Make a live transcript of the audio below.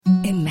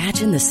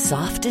Imagine the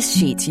softest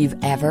sheets you've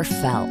ever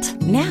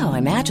felt. Now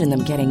imagine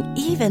them getting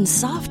even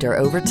softer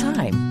over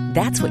time.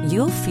 That's what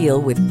you'll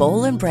feel with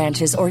Boll and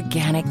Branch's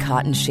organic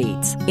cotton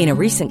sheets. In a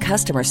recent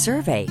customer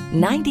survey,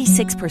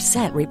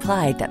 96%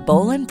 replied that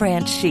Boll and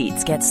Branch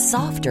sheets get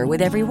softer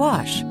with every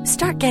wash.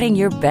 Start getting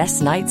your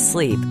best night's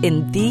sleep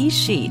in these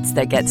sheets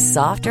that get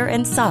softer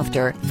and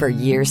softer for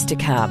years to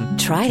come.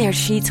 Try their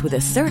sheets with a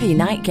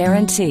 30-night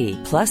guarantee.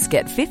 Plus,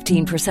 get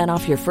 15%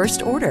 off your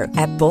first order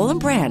at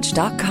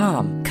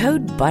bollandbranch.com.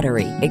 Code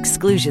BUTTERY.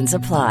 Exclusions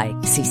apply.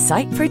 See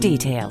site for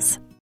details.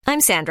 I'm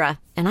Sandra,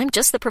 and I'm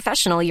just the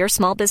professional your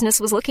small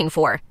business was looking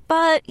for.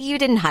 But you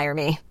didn't hire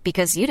me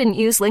because you didn't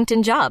use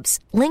LinkedIn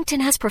Jobs.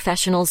 LinkedIn has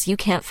professionals you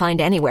can't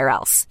find anywhere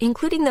else,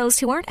 including those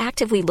who aren't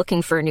actively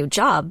looking for a new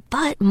job,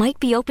 but might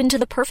be open to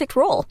the perfect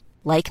role,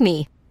 like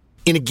me.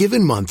 In a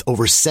given month,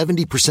 over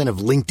 70% of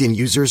LinkedIn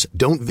users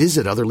don't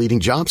visit other leading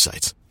job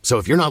sites. So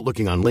if you're not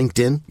looking on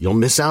LinkedIn, you'll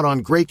miss out on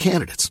great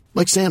candidates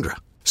like Sandra.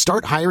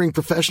 Start hiring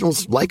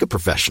professionals like a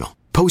professional.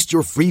 Post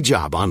your free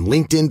job on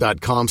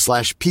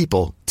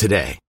linkedin.com/people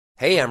today.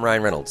 Hey, I'm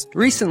Ryan Reynolds.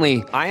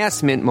 Recently, I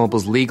asked Mint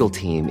Mobile's legal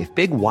team if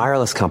big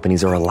wireless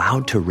companies are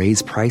allowed to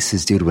raise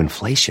prices due to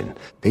inflation.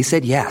 They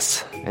said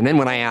yes. And then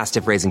when I asked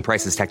if raising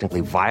prices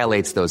technically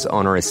violates those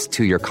onerous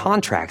 2-year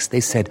contracts, they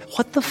said,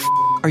 "What the f***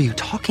 are you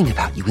talking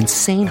about, you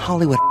insane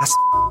Hollywood ass?"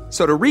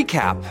 So to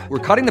recap, we're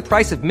cutting the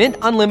price of Mint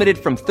Unlimited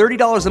from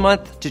 $30 a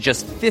month to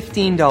just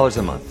 $15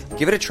 a month.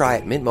 Give it a try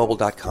at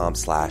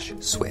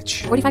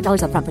mintmobile.com/switch.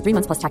 $45 up front for 3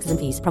 months plus taxes and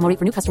fees. Promo rate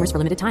for new customers for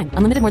limited time.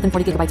 Unlimited more than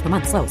 40 gigabytes per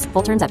month. Slows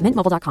full terms at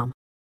mintmobile.com.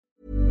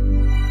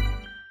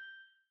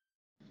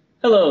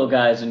 Hello,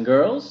 guys and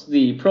girls.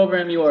 The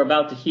program you are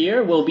about to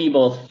hear will be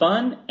both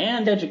fun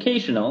and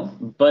educational,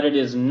 but it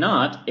is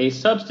not a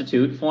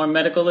substitute for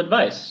medical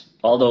advice.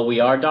 Although we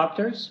are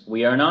doctors,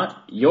 we are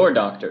not your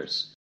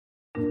doctors.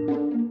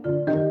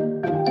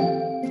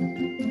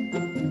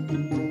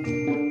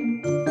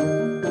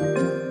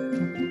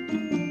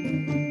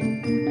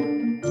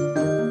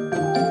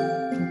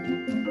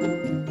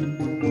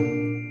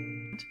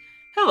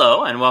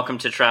 Hello, and welcome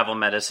to Travel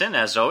Medicine.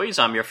 As always,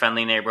 I'm your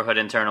friendly neighborhood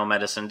internal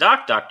medicine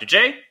doc, Dr.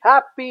 J.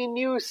 Happy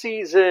new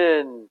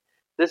season!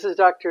 This is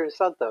Dr.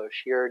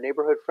 Santosh, your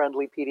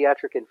neighborhood-friendly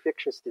pediatric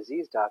infectious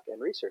disease doc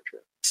and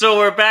researcher. So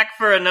we're back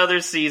for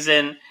another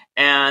season,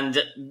 and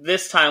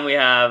this time we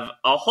have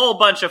a whole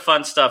bunch of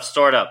fun stuff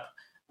stored up,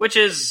 which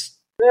is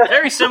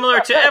very similar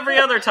to every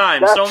other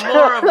time, so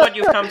more of what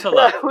you've come to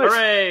love.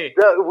 Hooray!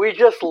 We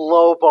just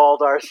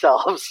lowballed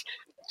ourselves.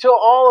 To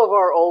all of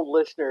our old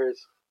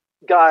listeners,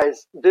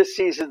 guys, this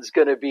season's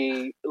going to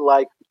be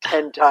like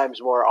 10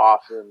 times more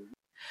awesome.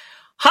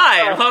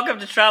 Hi, and welcome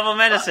to Travel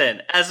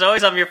Medicine. As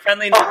always, I'm your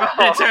friendly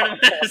neighborhood internal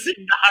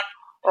medicine doc,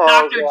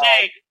 Dr.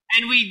 J.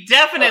 And we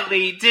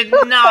definitely did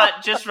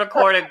not just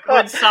record a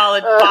good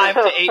solid 5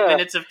 to 8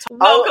 minutes of time.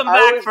 Welcome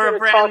back for a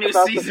brand new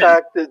season. The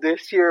fact that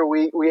this year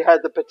we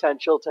had the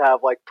potential to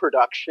have like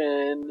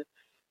production.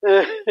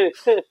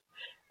 It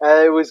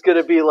was going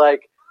to be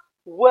like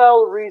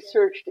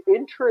well-researched,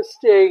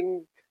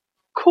 interesting,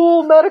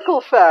 cool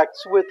medical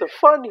facts with a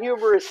fun,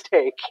 humorous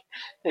take.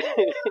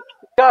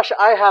 Gosh,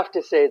 I have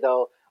to say,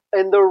 though,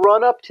 in the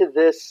run-up to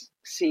this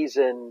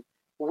season,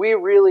 we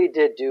really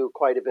did do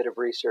quite a bit of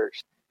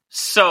research.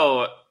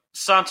 So,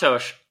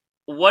 Santosh,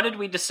 what did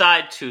we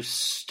decide to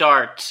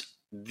start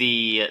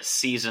the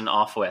season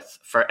off with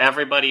for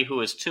everybody who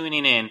is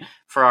tuning in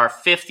for our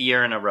 5th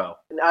year in a row?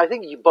 I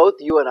think both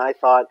you and I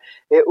thought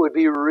it would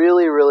be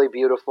really, really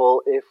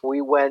beautiful if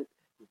we went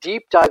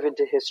deep dive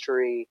into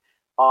history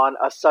on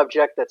a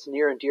subject that's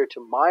near and dear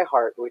to my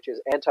heart, which is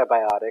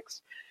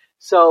antibiotics.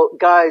 So,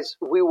 guys,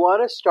 we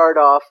want to start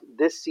off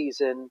this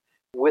season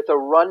with a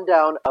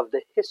rundown of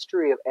the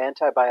history of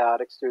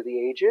antibiotics through the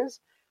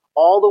ages,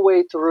 all the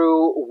way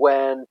through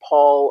when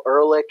Paul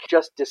Ehrlich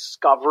just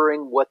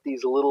discovering what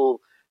these little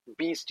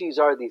beasties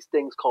are, these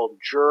things called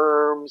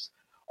germs,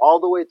 all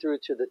the way through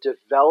to the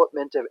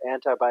development of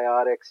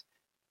antibiotics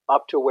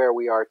up to where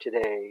we are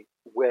today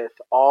with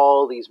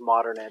all these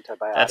modern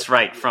antibiotics. That's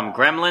right, from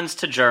gremlins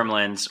to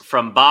germlins,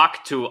 from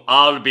Bach to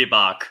I'll be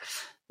Bach.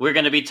 We're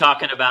going to be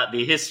talking about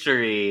the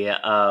history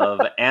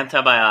of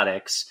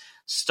antibiotics,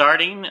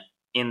 starting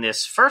in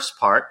this first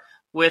part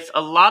with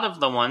a lot of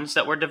the ones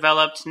that were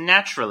developed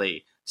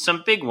naturally.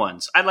 Some big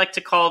ones. I like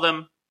to call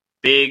them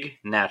big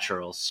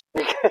naturals.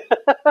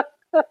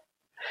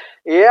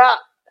 Yeah,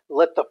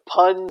 let the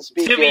puns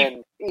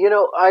begin. You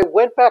know, I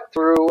went back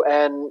through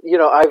and,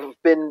 I've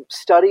been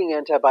studying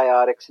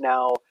antibiotics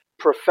now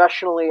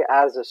professionally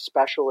as a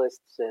specialist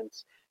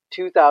since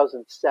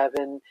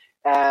 2007.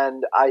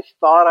 And I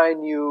thought I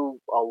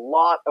knew a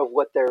lot of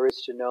what there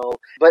is to know,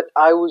 but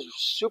I was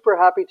super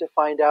happy to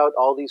find out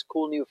all these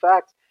cool new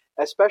facts,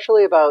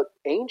 especially about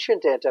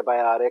ancient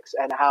antibiotics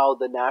and how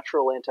the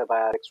natural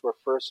antibiotics were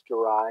first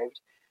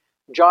derived.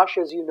 Josh,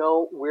 as you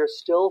know, we're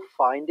still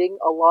finding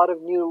a lot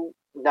of new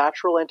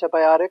natural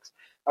antibiotics.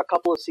 A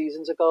couple of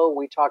seasons ago,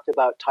 we talked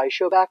about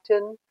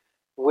Teichobactin,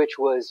 which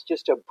was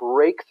just a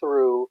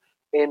breakthrough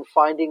in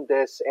finding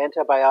this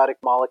antibiotic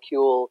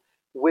molecule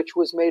which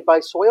was made by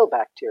soil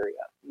bacteria.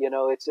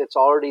 It's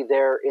already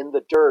there in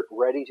the dirt,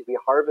 ready to be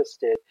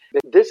harvested.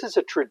 This is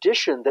a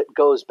tradition that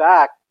goes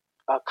back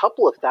a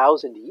couple of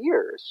thousand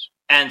years.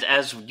 And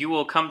as you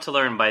will come to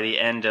learn by the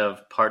end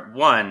of part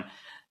 1,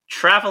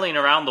 traveling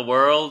around the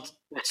world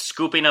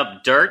scooping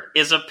up dirt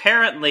is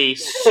apparently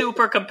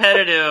super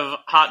competitive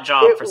hot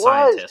job for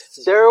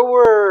scientists. There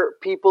were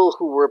people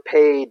who were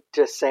paid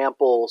to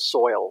sample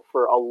soil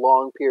for a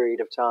long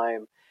period of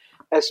time,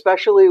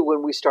 especially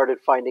when we started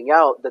finding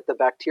out that the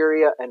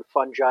bacteria and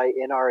fungi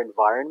in our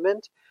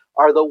environment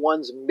are the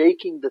ones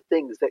making the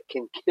things that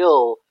can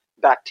kill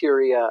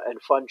bacteria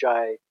and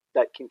fungi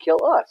that can kill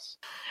us.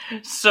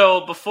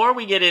 So before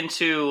we get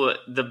into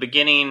the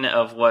beginning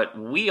of what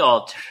we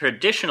all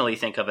traditionally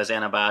think of as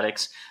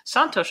antibiotics,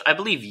 Santosh, I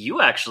believe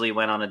you actually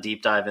went on a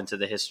deep dive into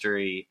the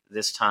history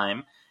this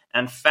time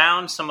and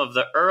found some of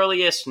the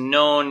earliest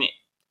known,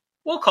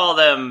 we'll call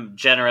them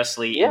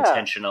generously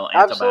intentional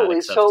antibiotic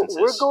absolutely. substances.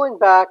 So we're going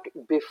back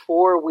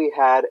before we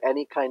had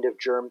any kind of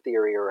germ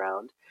theory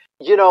around.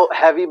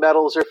 Heavy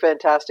metals are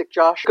fantastic,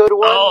 Josh. Good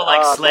one. Oh,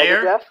 like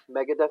Slayer?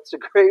 Megadeth's a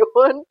great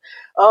one.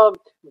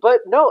 But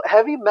no,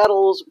 heavy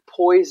metals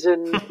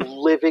poison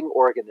living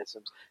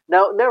organisms.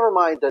 Now, never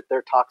mind that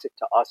they're toxic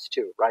to us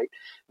too, right?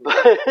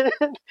 But,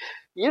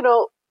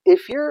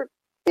 if you're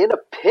in a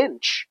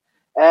pinch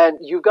and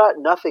you've got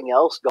nothing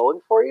else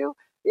going for you,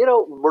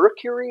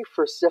 mercury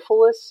for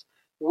syphilis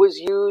was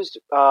used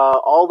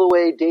all the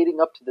way dating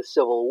up to the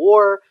Civil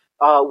War.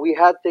 We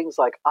had things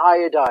like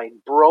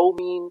iodine,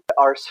 bromine,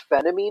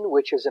 arsphenamine,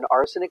 which is an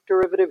arsenic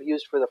derivative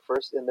used in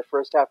the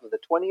first half of the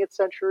 20th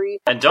century.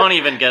 And don't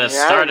even get us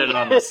started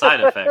on the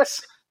side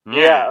effects.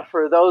 Yeah,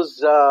 for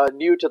those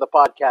new to the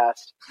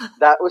podcast,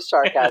 that was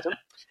sarcasm.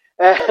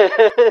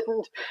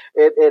 And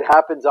it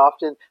happens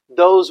often.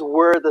 Those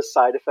were the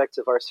side effects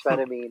of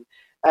arsphenamine.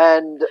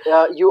 And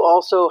you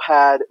also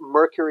had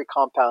mercury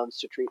compounds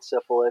to treat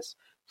syphilis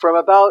from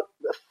about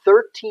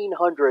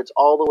 1300s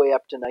all the way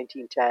up to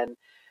 1910.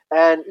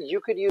 And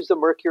you could use the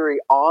mercury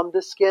on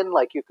the skin,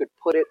 like you could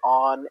put it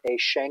on a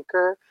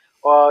chancre,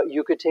 or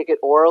you could take it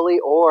orally,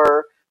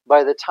 or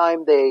by the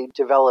time they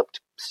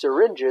developed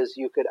syringes,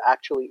 you could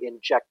actually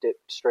inject it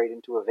straight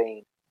into a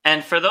vein.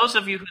 And for those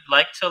of you who'd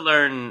like to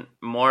learn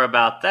more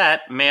about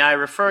that, may I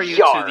refer you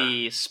to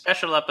the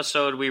special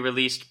episode we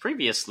released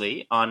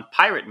previously on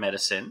pirate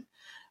medicine,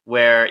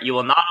 where you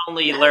will not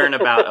only learn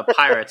about a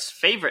pirate's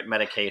favorite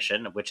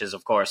medication, which is,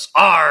 of course,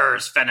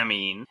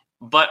 arsphenamine,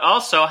 but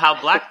also how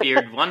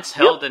Blackbeard once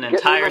held an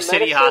entire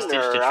city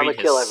hostage to treat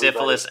his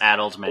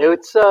syphilis-addled men.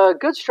 It's a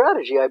good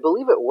strategy. I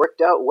believe it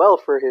worked out well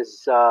for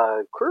his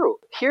crew.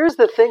 Here's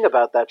the thing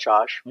about that,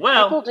 Josh.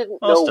 Well, people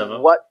didn't know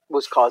what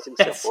was causing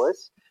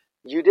syphilis.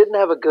 You didn't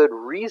have a good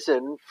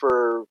reason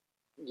for,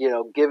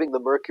 giving the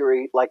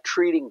mercury, like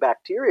treating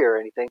bacteria or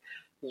anything.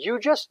 You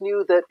just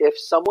knew that if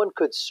someone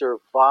could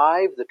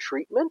survive the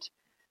treatment,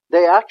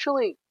 they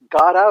actually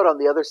got out on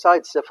the other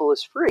side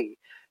syphilis-free.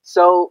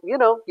 So,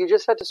 you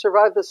just had to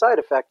survive the side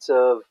effects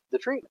of the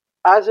treatment.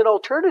 As an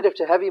alternative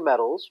to heavy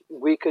metals,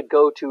 we could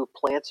go to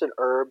plants and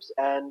herbs,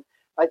 and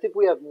I think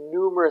we have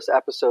numerous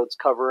episodes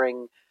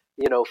covering,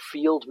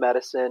 field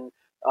medicine.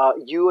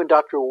 You and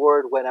Dr.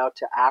 Ward went out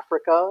to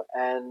Africa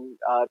and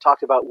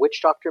talked about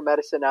witch doctor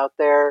medicine out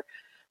there.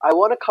 I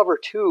want to cover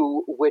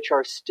two which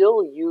are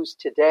still used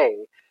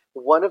today.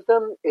 One of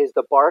them is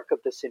the bark of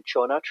the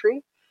cinchona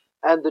tree,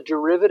 and the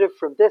derivative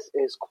from this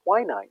is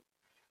quinine.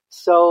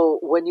 So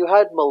when you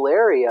had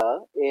malaria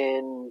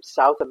in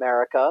South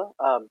America,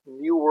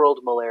 New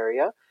World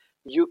malaria,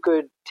 you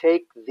could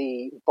take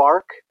the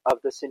bark of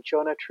the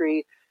cinchona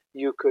tree,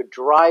 you could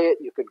dry it,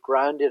 you could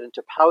grind it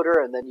into powder,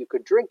 and then you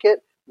could drink it.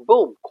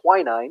 Boom,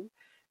 quinine.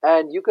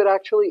 And you could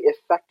actually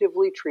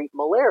effectively treat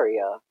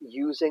malaria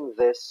using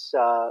this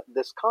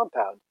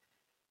compound.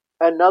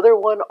 Another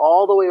one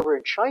all the way over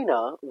in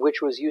China,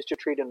 which was used to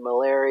treat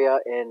malaria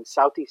in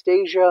Southeast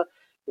Asia,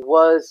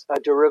 was a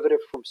derivative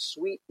from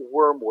sweet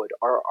wormwood,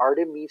 or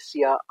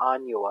Artemisia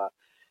annua.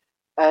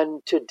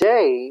 And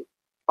today,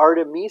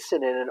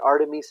 artemisinin and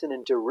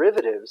artemisinin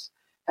derivatives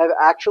have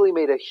actually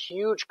made a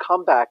huge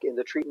comeback in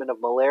the treatment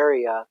of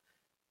malaria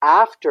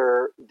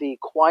after the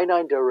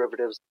quinine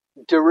derivatives.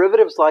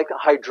 Derivatives like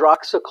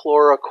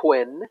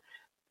hydroxychloroquine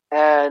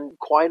and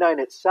quinine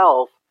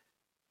itself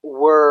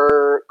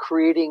were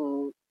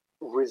creating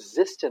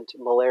resistant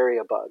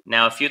malaria bugs.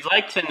 Now, if you'd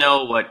like to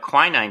know what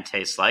quinine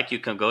tastes like, you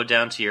can go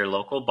down to your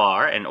local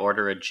bar and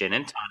order a gin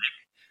and tonic,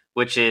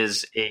 which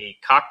is a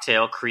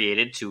cocktail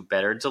created to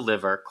better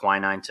deliver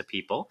quinine to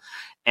people.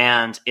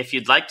 And if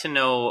you'd like to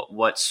know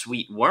what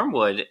sweet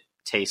wormwood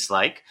tastes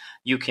like,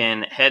 you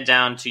can head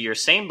down to your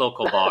same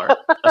local bar,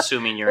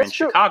 assuming you're in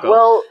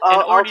Chicago,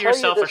 and order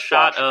yourself a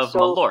shot of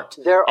Malort.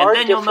 And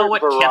then you'll know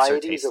what cancer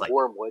tastes like.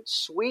 Wormwood.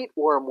 Sweet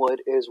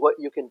wormwood is what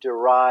you can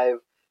derive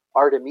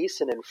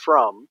artemisinin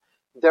from.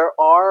 There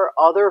are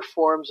other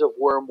forms of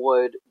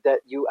wormwood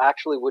that you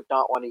actually would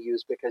not want to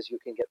use because you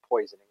can get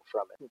poisoning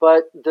from it.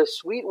 But the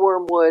sweet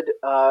wormwood,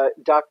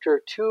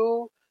 Dr.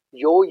 Tu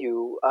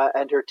Yoyu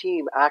and her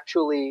team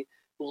actually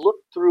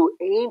looked through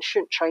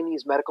ancient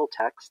Chinese medical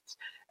texts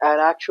and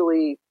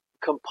actually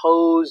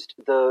composed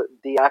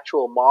the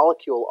actual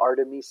molecule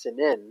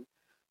artemisinin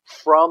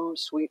from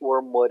sweet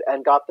wormwood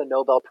and got the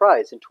Nobel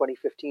Prize in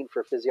 2015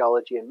 for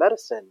physiology and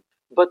medicine.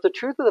 But the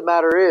truth of the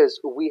matter is,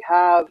 we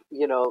have,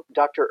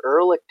 Dr.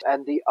 Ehrlich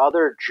and the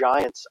other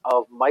giants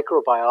of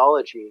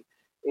microbiology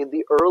in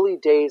the early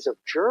days of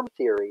germ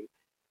theory,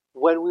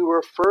 when we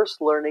were first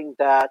learning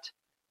that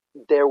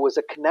there was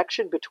a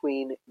connection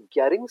between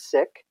getting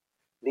sick,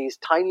 these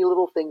tiny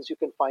little things you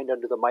can find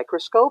under the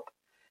microscope,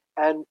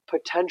 and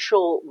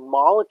potential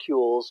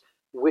molecules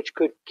which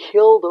could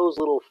kill those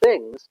little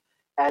things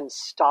and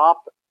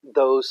stop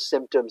those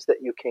symptoms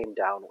that you came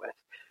down with.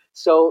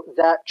 So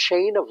that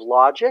chain of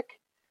logic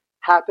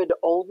happened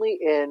only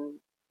in,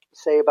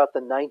 say, about the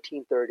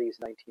 1930s,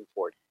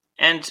 1940s.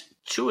 And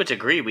to a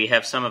degree, we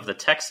have some of the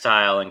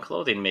textile and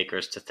clothing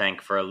makers to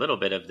thank for a little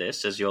bit of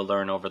this, as you'll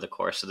learn over the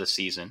course of the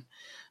season.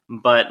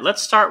 But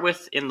let's start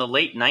with, in the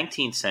late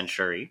 19th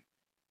century,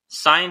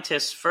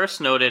 scientists first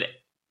noted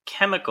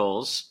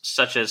chemicals,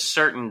 such as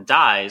certain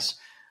dyes,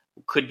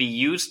 could be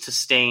used to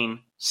stain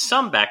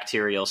some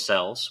bacterial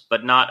cells,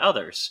 but not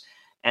others.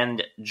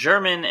 And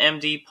German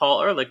MD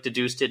Paul Ehrlich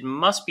deduced it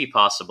must be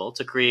possible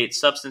to create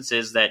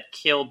substances that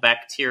kill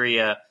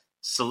bacteria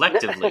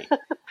selectively.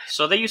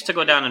 So they used to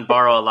go down and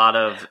borrow a lot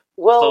of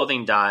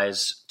clothing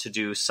dyes to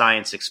do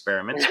science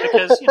experiments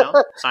because,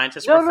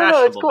 scientists were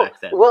fashionable back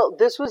then. Well,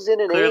 this was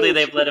in an Clearly age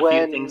they've let a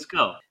few things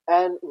go.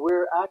 And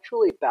we're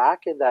actually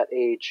back in that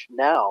age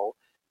now.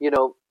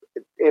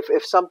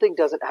 If something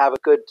doesn't have a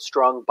good,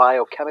 strong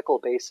biochemical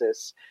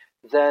basis,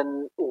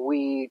 then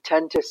we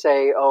tend to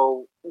say,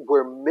 oh,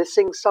 we're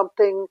missing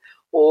something,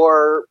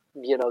 or,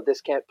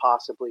 this can't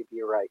possibly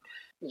be right.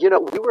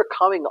 We were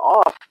coming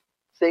off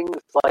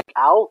things like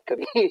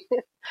alchemy,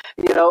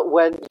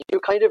 when you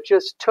kind of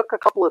just took a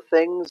couple of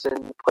things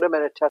and put them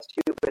in a test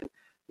tube and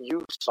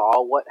you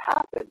saw what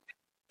happened.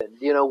 And,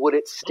 would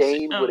it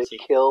stain? Would it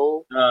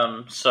kill?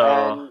 And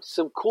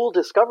some cool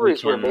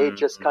discoveries were made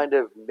just kind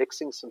of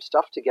mixing some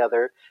stuff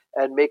together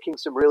and making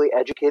some really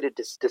educated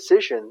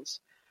decisions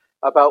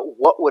about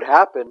what would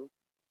happen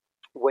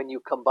when you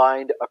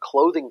combined a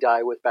clothing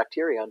dye with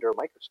bacteria under a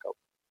microscope.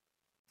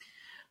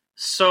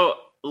 So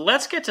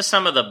let's get to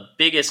some of the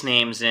biggest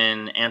names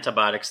in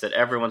antibiotics that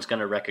everyone's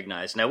going to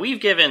recognize. Now, we've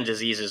given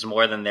diseases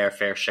more than their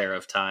fair share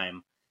of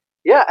time.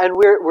 Yeah, and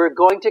we're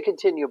going to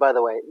continue, by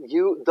the way.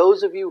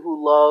 Those of you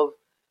who love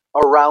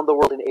Around the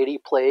World in 80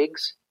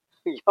 Plagues,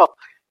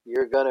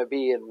 you're going to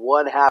be in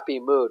one happy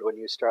mood when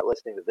you start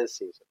listening to this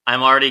season.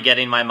 I'm already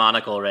getting my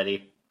monocle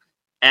ready.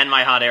 And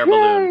my hot air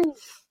balloon.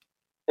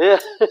 Yeah.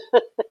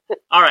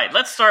 All right,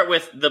 let's start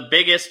with the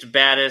biggest,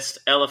 baddest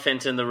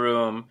elephant in the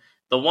room.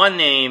 The one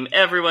name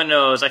everyone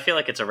knows. I feel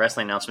like it's a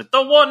wrestling announcement.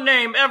 The one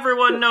name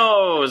everyone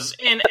knows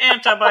in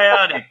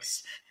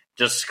antibiotics.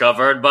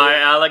 Discovered by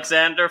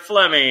Alexander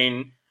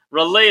Fleming.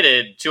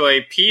 Related to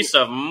a piece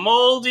of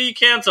moldy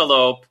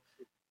cantaloupe.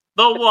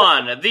 The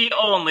one, the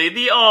only,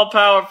 the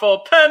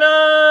all-powerful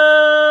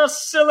penicillin!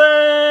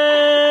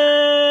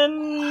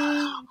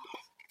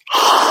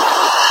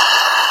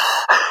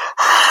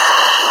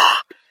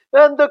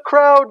 And the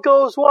crowd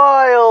goes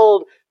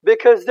wild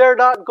because they're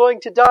not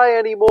going to die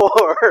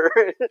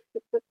anymore.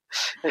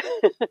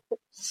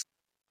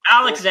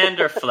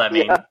 Alexander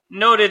Fleming,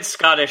 noted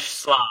Scottish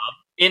Slav,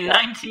 in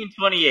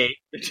 1928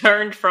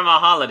 returned from a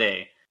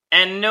holiday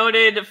and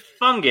noted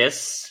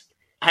fungus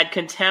had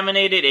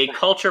contaminated a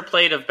culture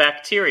plate of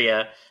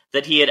bacteria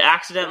that he had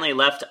accidentally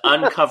left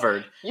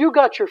uncovered. You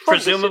got your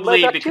fungus presumably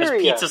in my because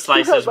bacteria. pizza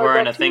slices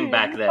weren't a thing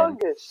back then.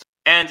 Fungus.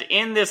 And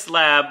in this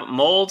lab,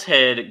 mold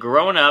had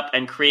grown up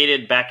and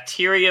created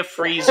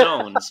bacteria-free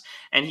zones.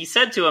 And he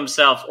said to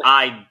himself,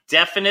 I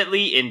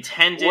definitely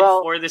intended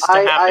for this to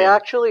happen. I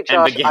actually, Josh,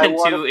 and began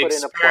to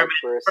experiment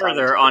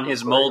further on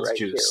his mold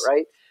juice. Here,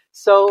 right?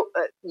 So,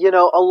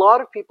 a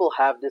lot of people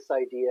have this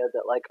idea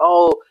that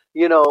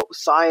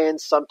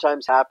science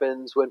sometimes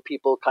happens when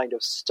people kind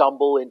of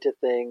stumble into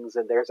things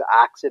and there's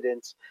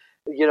accidents,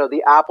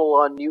 the apple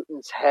on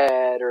Newton's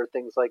head or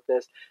things like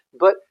this.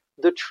 But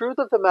the truth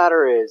of the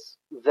matter is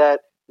that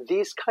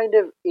these kind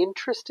of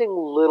interesting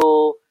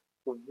little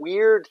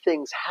weird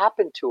things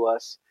happen to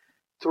us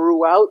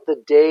throughout the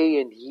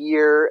day and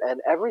year and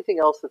everything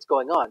else that's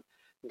going on.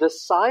 The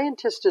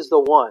scientist is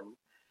the one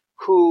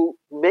who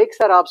makes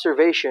that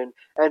observation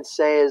and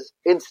says,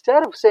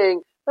 instead of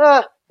saying,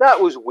 that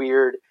was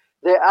weird,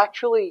 they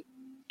actually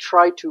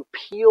try to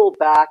peel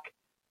back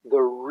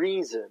the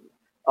reason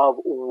of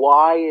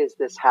why is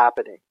this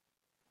happening?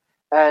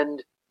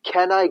 And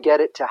can I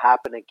get it to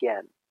happen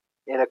again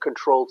in a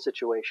controlled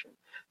situation?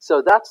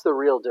 So that's the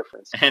real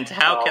difference. And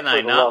how can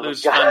I not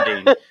lose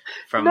funding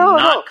from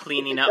not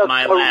cleaning up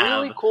my lab a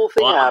really cool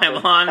thing while happened,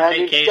 I'm on and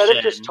vacation? Instead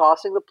of just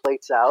tossing the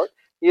plates out,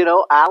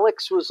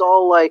 Alex was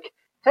all like,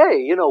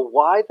 hey,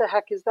 why the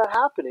heck is that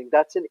happening?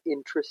 That's an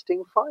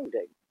interesting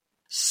finding.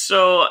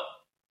 So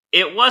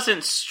it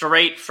wasn't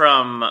straight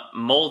from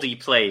moldy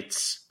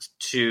plates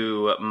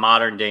to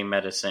modern day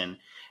medicine.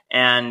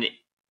 And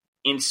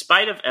in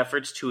spite of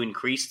efforts to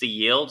increase the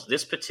yield,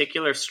 this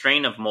particular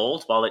strain of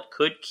mold, while it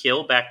could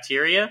kill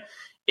bacteria,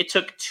 it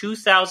took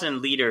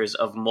 2,000 liters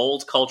of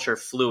mold culture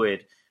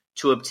fluid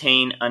to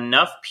obtain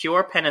enough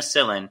pure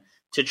penicillin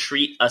to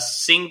treat a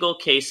single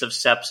case of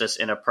sepsis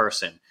in a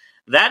person.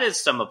 That is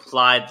some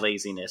applied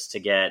laziness to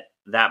get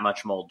that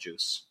much mold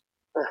juice.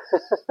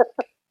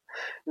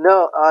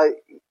 No,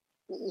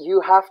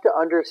 you have to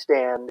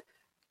understand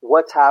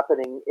what's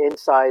happening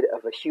inside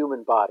of a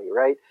human body,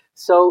 right?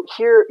 So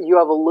here you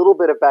have a little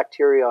bit of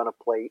bacteria on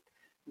a plate.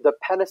 The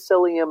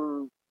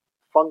Penicillium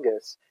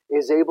fungus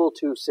is able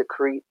to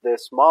secrete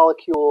this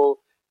molecule.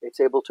 It's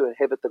able to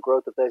inhibit the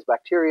growth of those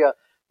bacteria.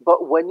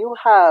 But when you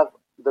have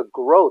the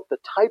growth, the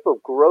type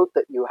of growth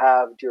that you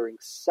have during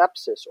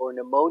sepsis or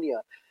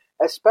pneumonia,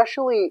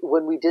 especially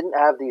when we didn't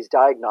have these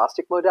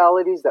diagnostic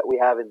modalities that we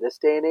have in this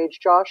day and age,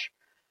 Josh,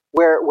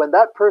 where when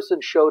that person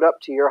showed up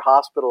to your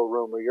hospital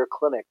room or your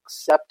clinic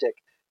septic,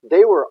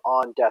 they were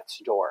on death's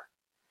door.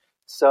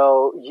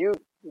 So you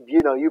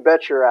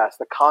bet your ass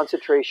the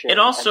concentration. It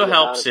also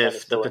helps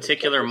if the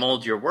particular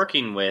mold you're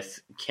working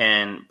with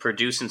can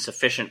produce in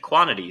sufficient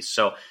quantities.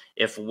 So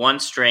if one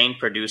strain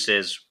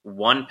produces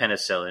 1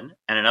 penicillin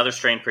and another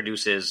strain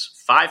produces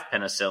 5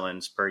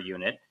 penicillins per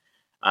unit,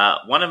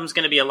 one of them is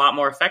going to be a lot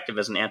more effective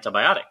as an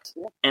antibiotic.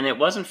 Yeah. And it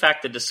was, in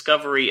fact, the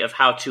discovery of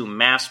how to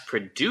mass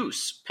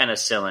produce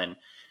penicillin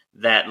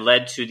that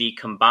led to the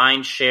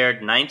combined shared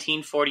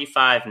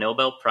 1945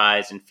 Nobel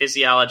Prize in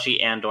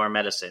Physiology and/or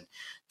Medicine.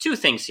 2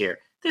 things here.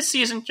 This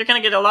season, you're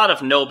going to get a lot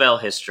of Nobel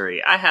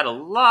history. I had a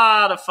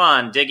lot of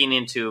fun digging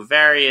into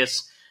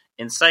various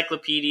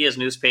encyclopedias,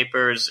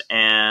 newspapers,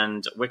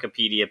 and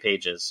Wikipedia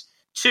pages.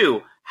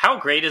 2, how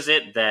great is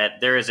it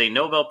that there is a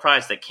Nobel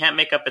Prize that can't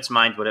make up its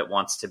mind what it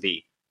wants to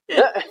be?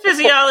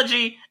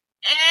 Physiology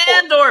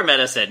and/or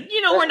medicine.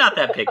 We're not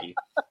that picky.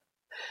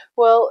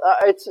 Well,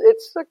 it's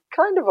a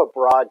kind of a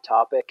broad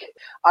topic.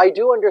 I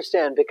do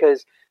understand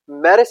because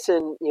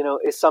medicine,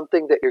 is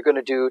something that you're going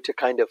to do to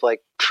kind of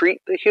like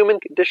treat the human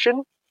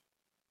condition,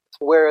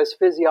 whereas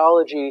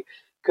physiology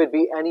could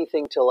be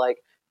anything to like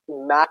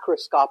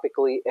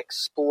macroscopically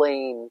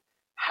explain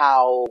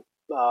how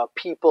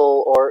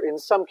people, or in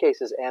some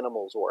cases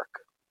animals, work.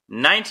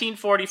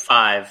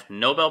 1945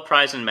 Nobel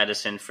Prize in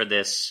Medicine for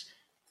this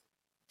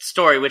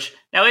story, which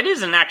now it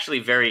is an actually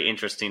very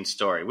interesting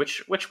story,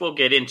 which we'll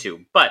get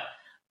into. But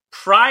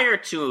prior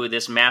to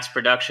this mass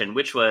production,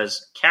 which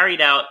was carried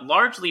out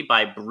largely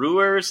by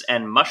brewers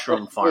and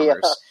mushroom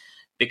farmers,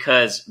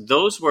 because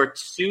those were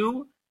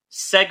 2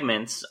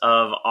 segments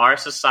of our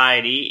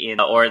society,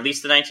 or at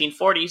least the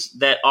 1940s,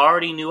 that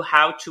already knew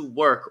how to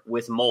work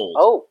with mold.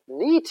 Oh,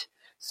 neat.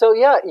 So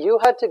yeah, you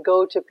had to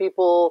go to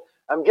people,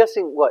 I'm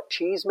guessing,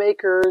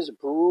 cheesemakers,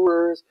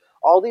 brewers,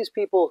 all these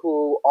people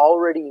who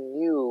already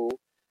knew,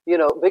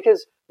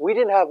 because we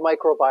didn't have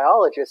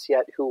microbiologists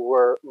yet who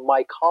were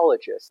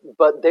mycologists,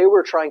 but they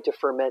were trying to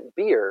ferment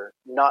beer,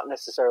 not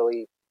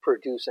necessarily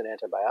produce an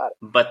antibiotic.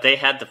 But they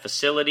had the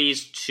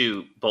facilities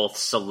to both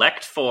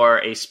select for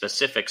a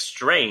specific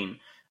strain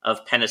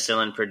of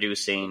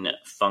penicillin-producing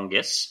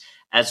fungus,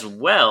 as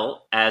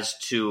well as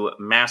to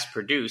mass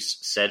produce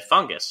said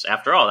fungus.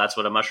 After all, that's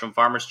what a mushroom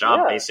farmer's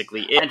job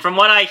basically is. And from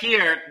what I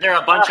hear, they're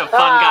a bunch of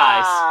fun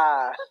guys.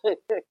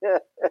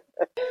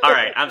 All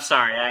right, I'm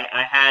sorry.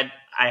 I had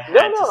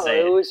to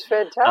say it was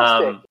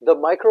fantastic. The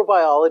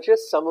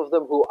microbiologists, some of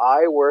them who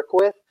I work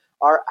with,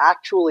 are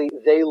actually,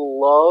 they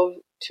love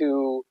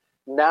to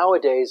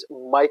nowadays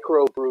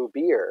microbrew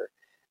beer.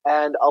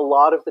 And a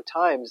lot of the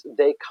times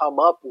they come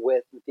up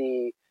with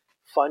the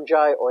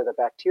fungi or the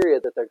bacteria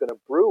that they're going to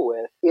brew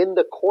with in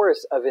the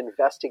course of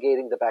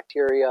investigating the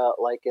bacteria,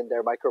 like in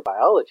their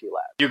microbiology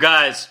lab. You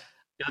guys,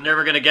 you're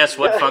never going to guess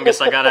what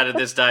fungus I got out of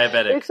this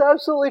diabetic. It's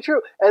absolutely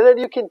true. And then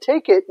you can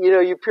take it,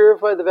 you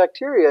purify the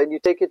bacteria and you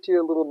take it to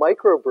your little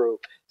microbrew.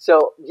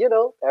 So,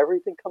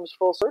 everything comes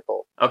full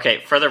circle.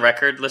 Okay, for the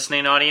record,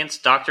 listening audience,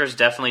 doctors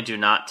definitely do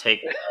not take,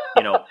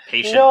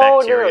 patient bacteria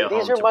home to brew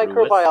with. These are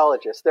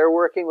microbiologists. They're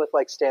working with,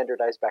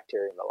 standardized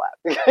bacteria in the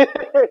lab.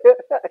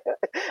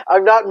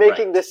 I'm not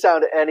making this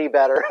sound any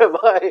better, am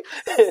I?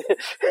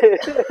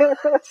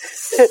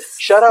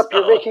 Shut up,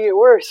 you're making it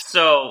worse.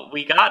 So,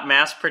 we got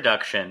mass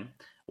production.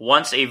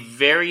 Once a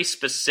very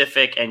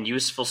specific and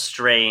useful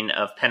strain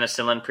of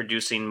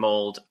penicillin-producing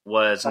mold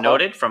was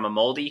noted from a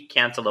moldy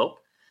cantaloupe.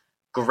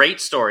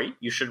 Great story.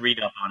 You should read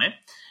up on it.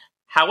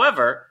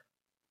 However,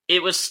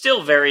 it was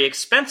still very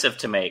expensive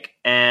to make,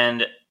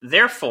 and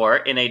therefore,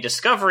 in a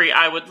discovery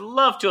I would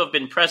love to have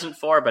been present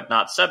for but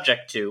not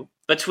subject to,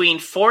 between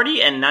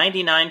 40 and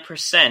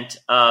 99%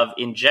 of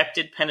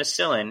injected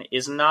penicillin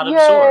is not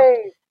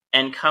absorbed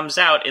and comes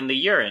out in the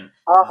urine.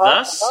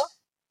 Thus,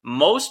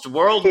 most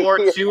World War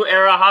II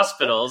era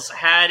hospitals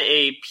had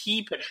a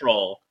pee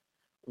patrol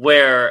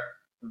where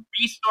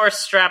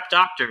resource-strapped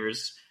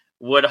doctors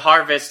would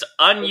harvest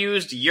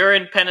unused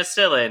urine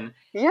penicillin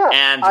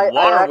and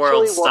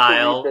Waterworld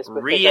style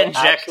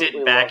re-inject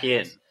it back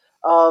in.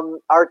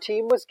 Our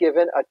team was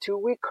given a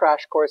 2-week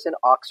crash course in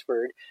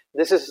Oxford.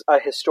 This is a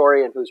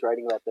historian who's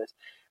writing about this.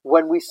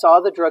 when we saw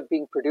the drug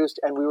being produced,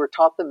 and we were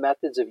taught the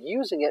methods of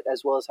using it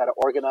as well as how to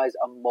organize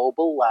a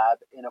mobile lab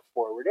in a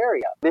forward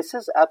area.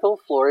 Mrs. Ethel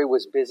Florey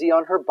was busy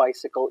on her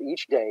bicycle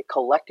each day,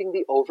 collecting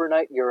the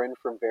overnight urine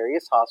from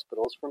various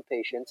hospitals from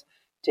patients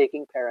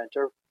taking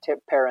parental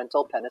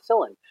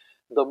penicillin.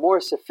 The more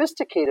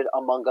sophisticated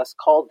among us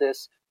called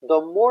this the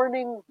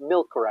morning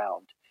milk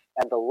round,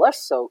 and the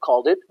less so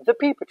called it the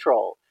pee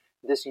patrol.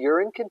 This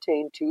urine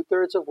contained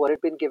 2/3 of what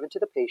had been given to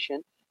the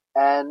patient,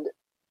 and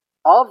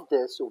of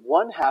this,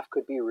 1/2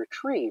 could be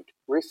retrieved,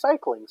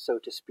 recycling, so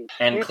to speak.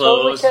 And you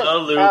close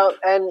totally the loop.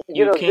 And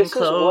this is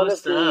one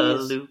of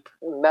these loop.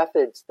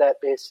 methods that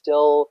is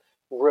still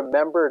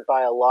remembered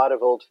by a lot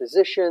of old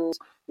physicians.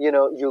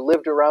 You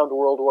lived around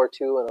World War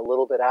II and a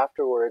little bit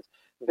afterwards,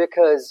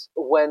 because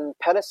when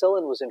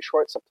penicillin was in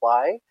short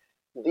supply,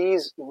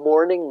 these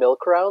morning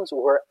milk rounds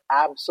were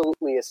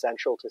absolutely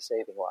essential to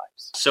saving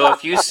lives. So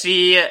if you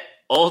see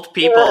old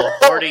people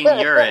hoarding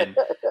urine,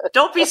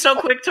 don't be so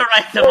quick to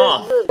write them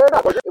off.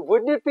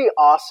 Wouldn't it be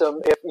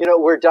awesome if,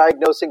 we're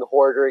diagnosing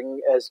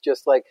hoarding as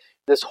just like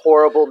this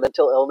horrible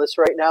mental illness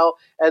right now,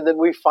 and then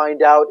we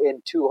find out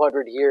in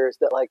 200 years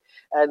that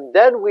and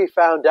then we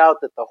found out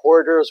that the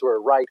hoarders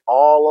were right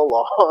all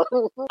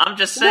along. I'm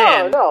just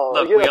saying,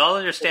 look, we all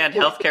understand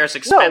healthcare is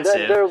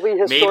expensive.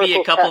 Maybe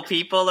a couple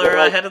people are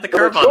ahead of the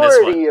curve on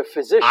this one. Of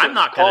physicians I'm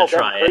not going to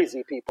try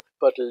crazy people,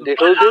 but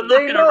little did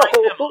they know.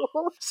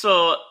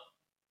 So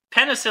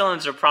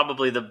penicillins are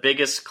probably the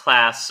biggest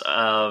class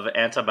of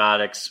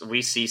antibiotics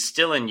we see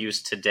still in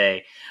use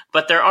today,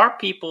 but there are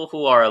people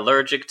who are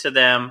allergic to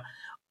them,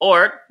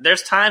 or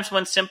there's times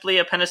when simply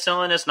a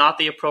penicillin is not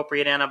the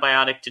appropriate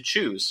antibiotic to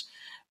choose.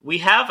 We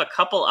have a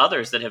couple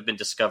others that have been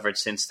discovered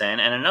since then,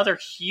 and another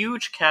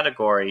huge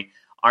category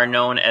are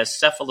known as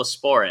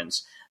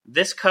cephalosporins.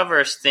 This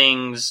covers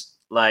things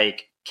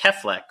like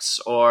Keflex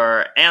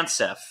or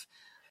Ancef,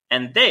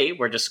 and they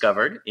were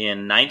discovered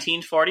in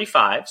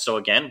 1945, so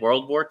again,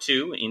 World War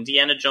II,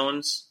 Indiana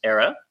Jones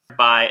era,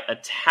 by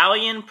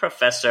Italian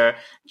professor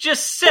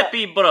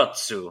Giuseppe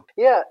Brozzu.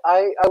 Yeah,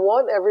 I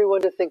want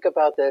everyone to think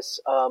about this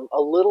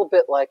a little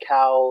bit like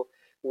how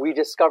we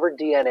discovered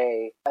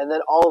DNA, and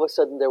then all of a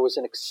sudden there was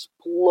an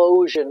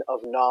explosion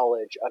of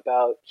knowledge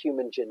about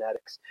human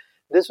genetics.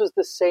 This was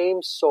the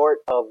same sort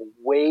of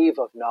wave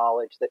of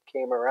knowledge that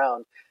came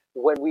around.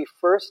 When we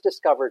first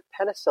discovered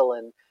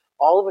penicillin,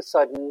 all of a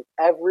sudden,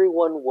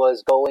 everyone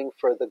was going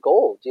for the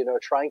gold,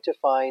 trying to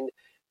find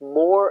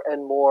more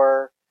and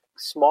more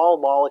small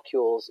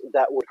molecules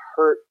that would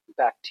hurt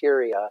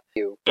bacteria.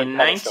 In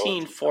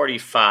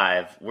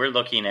 1945, we're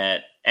looking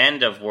at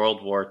end of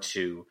World War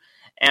II,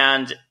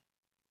 and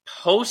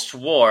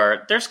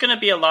post-war, there's going to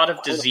be a lot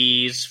of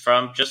disease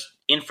from just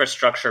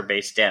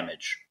infrastructure-based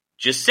damage.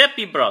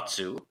 Giuseppe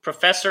Brozzu,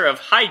 professor of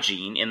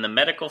hygiene in the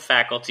medical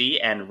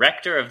faculty and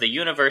rector of the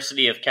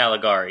University of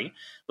Cagliari,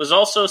 was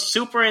also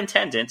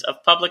superintendent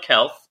of public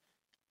health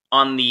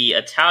on the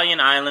Italian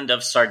island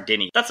of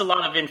Sardinia. That's a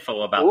lot of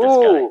info about this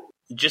guy.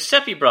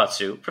 Giuseppe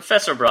Brozzu,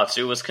 Professor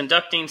Brozzu, was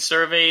conducting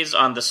surveys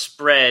on the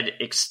spread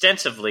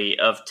extensively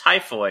of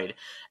typhoid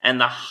and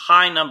the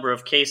high number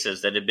of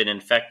cases that had been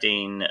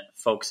infecting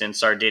folks in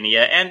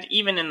Sardinia and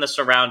even in the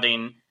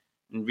surrounding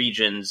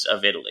regions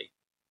of Italy.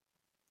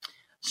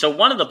 So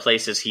one of the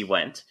places he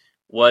went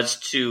was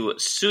to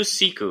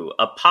Susiku,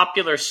 a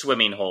popular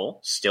swimming hole,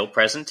 still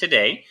present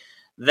today,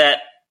 that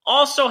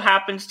also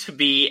happens to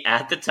be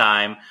at the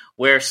time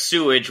where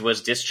sewage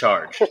was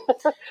discharged.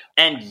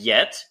 And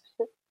yet,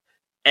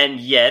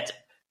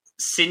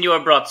 Signor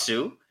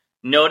Brozzu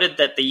noted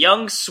that the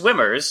young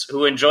swimmers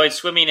who enjoyed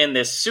swimming in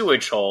this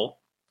sewage hole,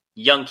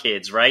 young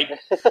kids, right,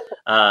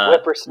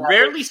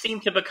 rarely seem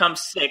to become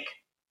sick.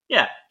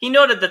 Yeah, he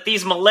noted that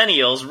these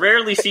millennials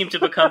rarely seem to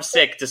become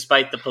sick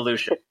despite the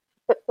pollution.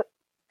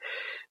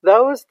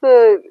 That was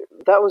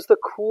the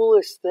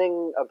coolest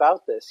thing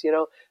about this.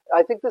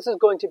 I think this is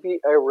going to be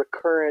a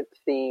recurrent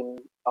theme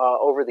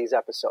over these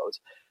episodes.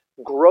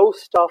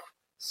 Gross stuff,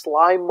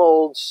 slime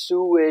mold,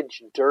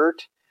 sewage,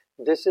 dirt.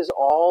 This is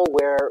all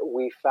where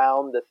we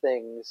found the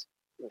things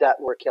that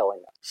were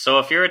killing us. So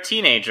if you're a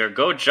teenager,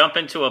 go jump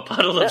into a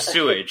puddle of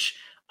sewage,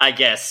 I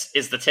guess,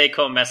 is the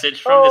take-home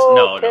message from this.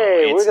 No,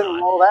 it's we're going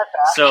to roll that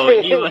back.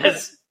 So he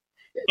was...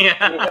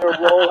 Yeah. We're going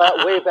to roll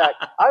that way back.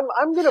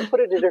 I'm going to put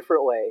it a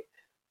different way.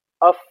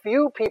 A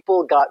few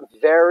people got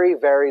very,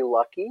 very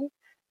lucky,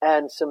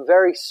 and some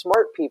very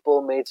smart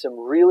people made some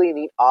really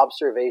neat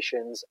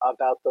observations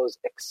about those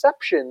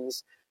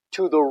exceptions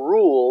to the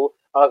rule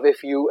of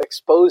if you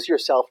expose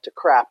yourself to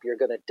crap, you're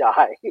going to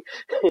die.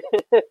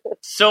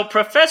 So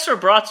Professor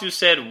Brozzu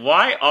said,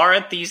 why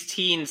aren't these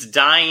teens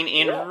dying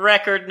in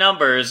record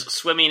numbers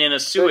swimming in a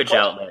sewage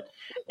outlet?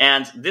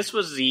 And this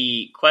was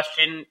the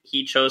question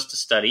he chose to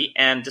study,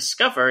 and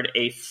discovered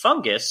a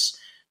fungus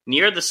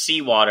near the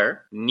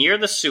seawater, near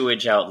the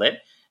sewage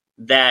outlet,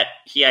 that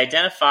he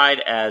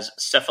identified as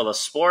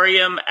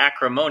Cephalosporium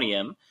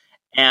acremonium,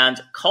 and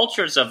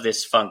cultures of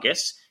this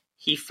fungus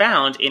he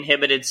found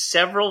inhibited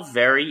several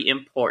very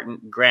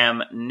important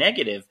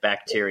gram-negative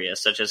bacteria,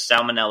 such as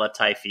Salmonella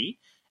typhi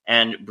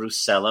and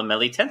Brucella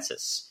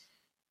melitensis.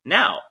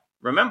 Now,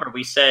 remember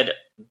we said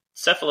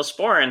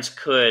cephalosporins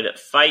could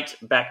fight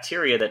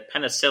bacteria that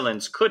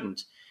penicillins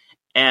couldn't.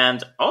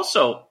 And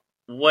also,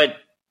 what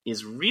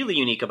is really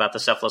unique about the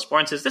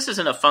cephalosporins is this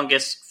isn't a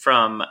fungus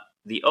from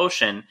the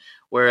ocean,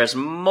 whereas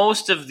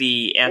most of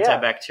the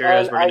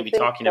antibacterials we're going to be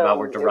talking about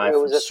were derived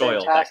from soil bacteria. It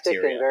was a fantastic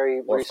and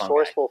very or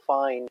resourceful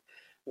find,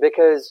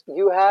 because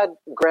you had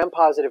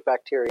gram-positive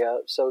bacteria,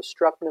 so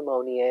strep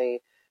pneumoniae,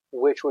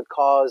 which would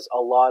cause a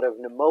lot of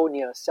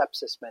pneumonia,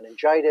 sepsis,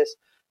 meningitis.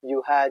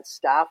 You had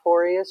Staph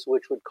aureus,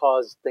 which would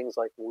cause things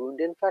like wound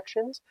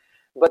infections.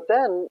 But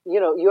then,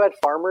 you had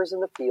farmers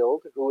in the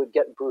field who would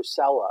get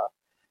brucella,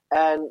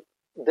 and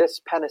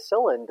this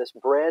penicillin, this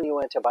brand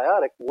new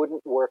antibiotic,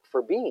 wouldn't work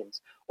for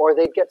beans. Or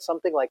they'd get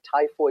something like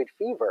typhoid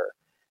fever,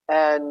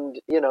 and,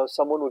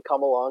 someone would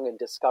come along and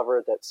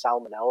discover that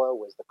salmonella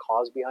was the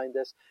cause behind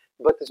this.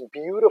 But this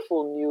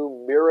beautiful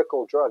new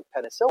miracle drug,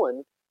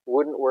 penicillin,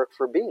 wouldn't work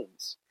for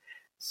beans.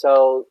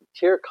 So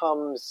here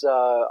comes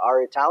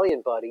our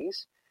Italian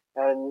buddies,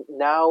 and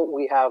now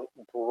we have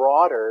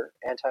broader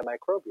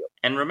antimicrobial.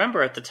 And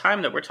remember, at the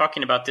time that we're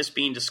talking about this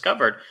being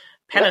discovered,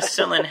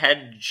 penicillin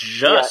had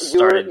just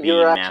started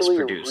being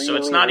mass-produced. Really, so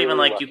it's not even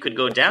like you could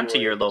go down to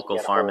your local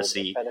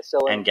pharmacy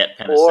and get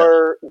penicillin.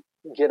 Or,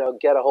 get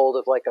a hold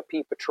of like a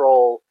pea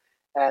patrol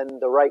and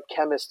the right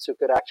chemists who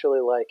could actually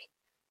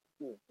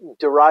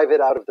derive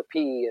it out of the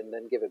pea and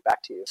then give it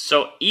back to you.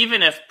 So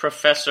even if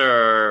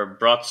Professor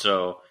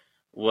Brozzo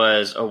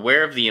was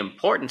aware of the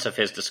importance of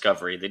his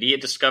discovery, that he had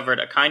discovered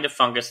a kind of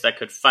fungus that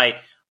could fight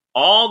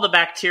all the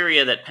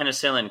bacteria that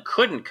penicillin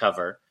couldn't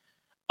cover,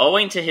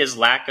 owing to his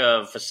lack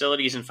of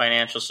facilities and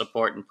financial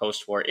support in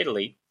post-war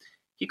Italy,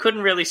 he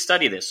couldn't really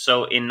study this.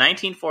 So in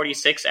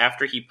 1946,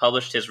 after he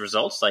published his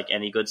results, like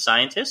any good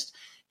scientist,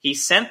 he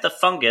sent the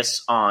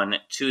fungus on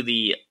to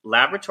the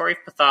Laboratory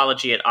of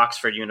Pathology at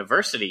Oxford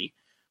University,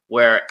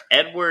 where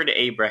Edward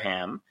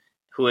Abraham,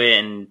 who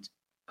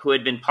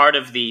had been part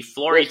of the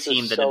Florey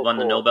team that had won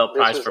the Nobel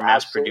Prize for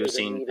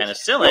mass-producing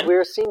penicillin,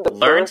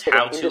 learned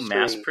how to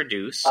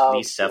mass-produce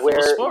these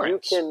cephalosporins. Where you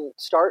can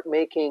start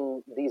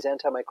making these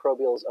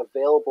antimicrobials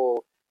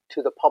available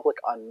to the public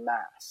en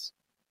masse.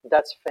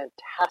 That's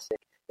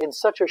fantastic. In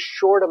such a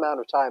short amount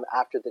of time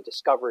after the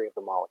discovery of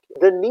the molecule.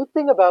 The neat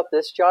thing about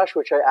this, Josh,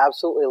 which I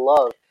absolutely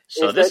love,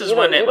 this is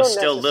when it was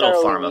still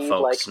little pharma,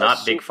 folks,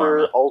 not big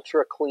pharma.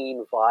 Ultra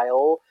clean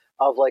vial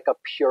of a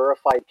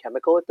purified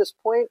chemical at this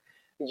point.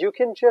 You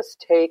can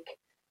just take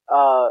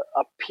a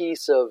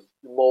piece of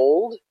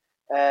mold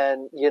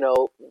and,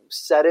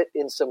 set it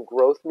in some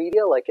growth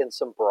media, like in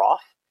some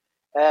broth,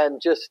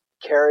 and just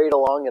carry it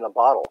along in a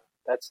bottle.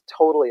 That's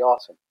totally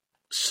awesome.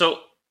 So,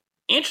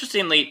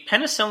 interestingly,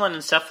 penicillin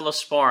and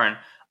cephalosporin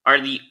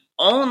are the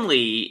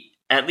only,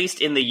 at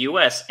least in the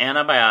U.S.,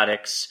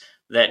 antibiotics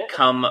that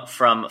come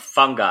from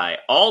fungi.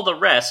 All the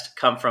rest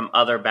come from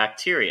other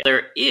bacteria.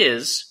 There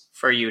is,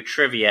 for you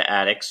trivia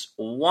addicts,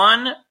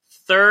 1/3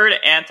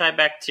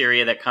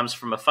 antibacteria that comes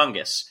from a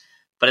fungus,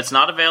 but it's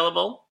not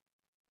available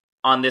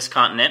on this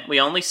continent.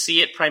 We only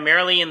see it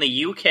primarily in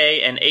the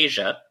UK and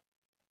Asia,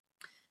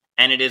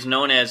 and it is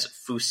known as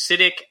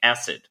fusidic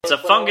acid. It's a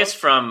fungus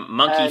from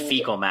monkey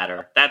fecal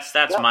matter. That's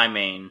my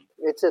main.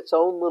 It's its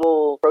own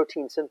little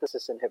protein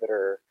synthesis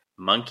inhibitor.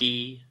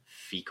 Monkey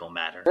fecal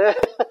matter.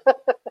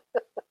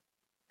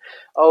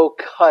 Oh,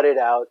 cut it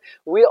out.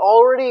 We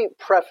already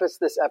prefaced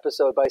this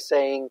episode by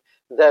saying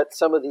that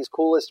some of these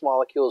coolest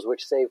molecules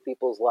which save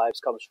people's lives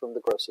comes from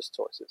the grossest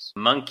sources.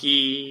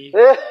 Monkey.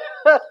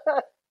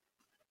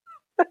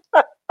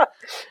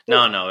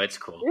 No, it's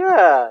cool.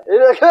 Yeah.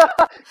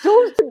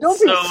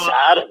 Don't be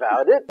sad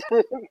about it.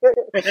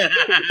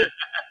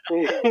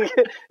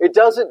 It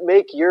doesn't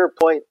make your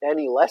point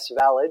any less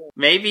valid.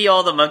 Maybe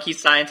all the monkey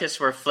scientists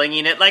were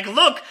flinging it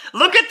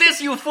look at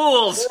this, you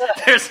fools!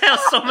 There's now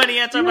so many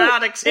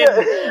antibiotics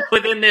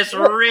within this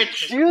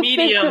rich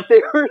medium. Think that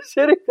they were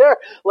sitting there,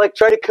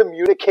 trying to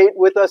communicate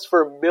with us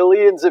for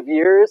millions of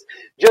years,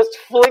 just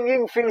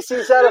flinging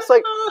feces at us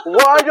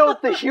why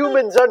don't the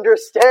humans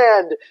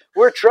understand?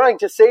 We're trying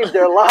to save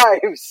their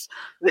lives.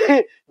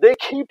 They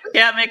keep...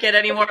 Can't make it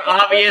any more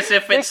obvious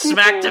if it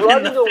smacked him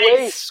in the away,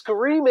 face.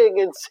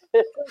 Screaming and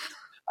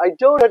I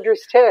don't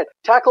understand.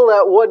 Tackle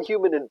that one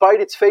human and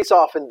bite its face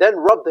off and then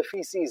rub the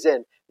feces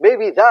in.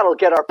 Maybe that'll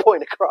get our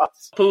point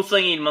across.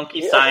 Poo-flinging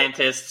monkey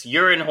scientists,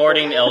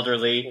 urine-hoarding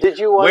elderly. Did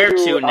you want Where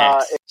to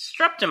next?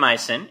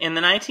 Streptomycin in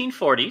the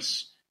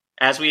 1940s,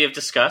 as we have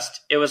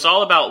discussed, it was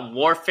all about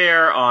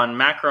warfare on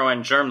macro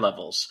and germ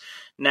levels.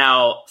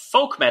 Now,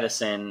 folk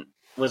medicine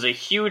was a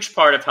huge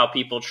part of how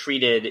people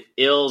treated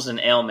ills and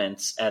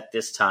ailments at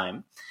this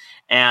time.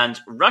 And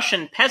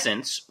Russian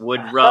peasants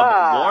would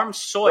rub warm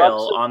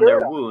soil on their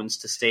wounds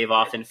to stave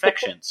off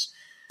infections.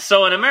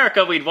 So in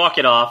America, we'd walk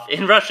it off.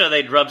 In Russia,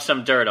 they'd rub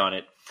some dirt on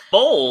it.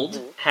 Mold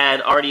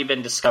had already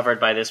been discovered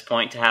by this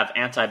point to have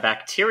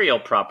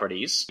antibacterial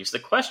properties. The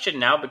question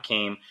now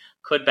became,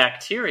 could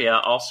bacteria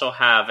also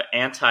have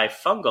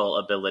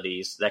antifungal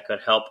abilities that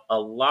could help a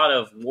lot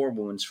of war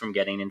wounds from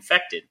getting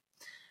infected?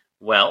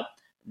 Well,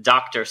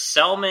 Dr.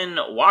 Selman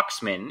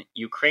Waksman,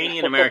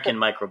 Ukrainian-American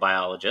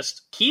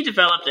microbiologist, he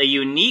developed a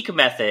unique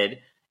method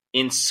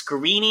in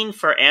screening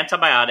for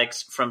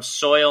antibiotics from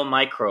soil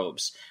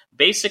microbes.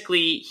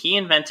 Basically, he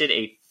invented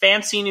a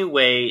fancy new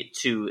way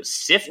to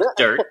sift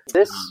dirt.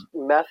 This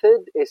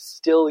method is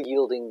still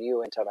yielding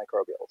new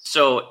antimicrobials.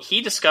 So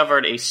he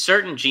discovered a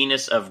certain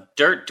genus of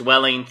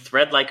dirt-dwelling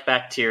thread-like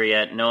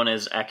bacteria known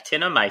as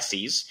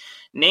Actinomyces,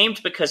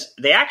 named because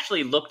they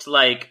actually looked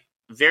like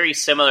very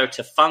similar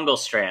to fungal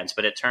strands,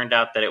 but it turned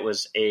out that it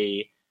was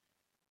a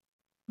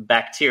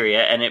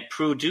bacteria, and it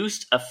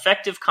produced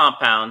effective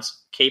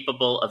compounds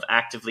capable of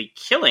actively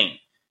killing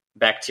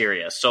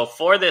bacteria. So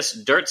for this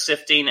dirt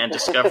sifting and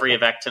discovery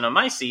of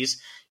Actinomyces,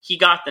 he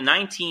got the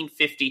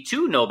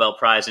 1952 Nobel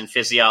Prize in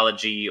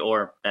Physiology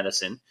or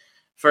Medicine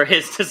for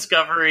his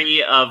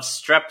discovery of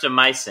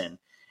streptomycin.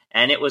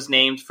 And it was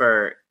named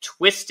for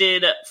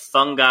twisted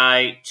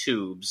fungi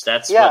tubes.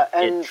 That's what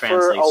it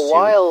translates for a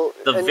while,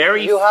 to. The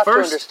very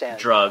first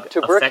drug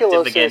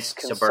effective against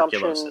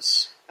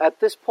tuberculosis. At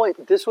this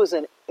point, this was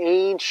an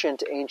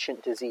ancient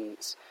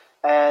disease.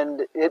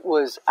 And it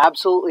was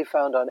absolutely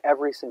found on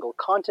every single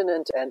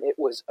continent, and it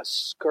was a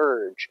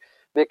scourge.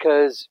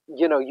 Because,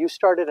 you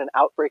started an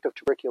outbreak of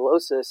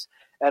tuberculosis,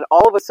 and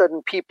all of a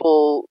sudden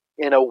people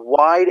in a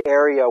wide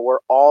area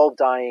were all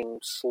dying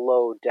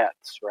slow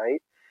deaths,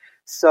 right?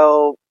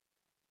 So,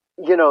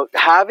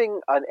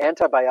 having an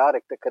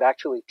antibiotic that could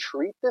actually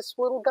treat this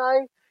little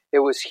guy, it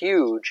was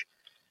huge.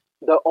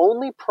 The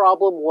only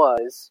problem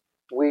was,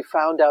 we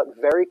found out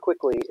very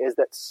quickly, is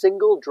that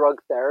single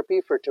drug therapy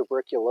for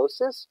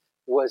tuberculosis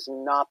was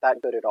not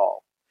that good at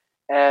all.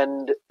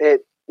 And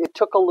it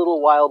took a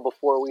little while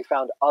before we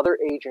found other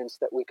agents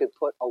that we could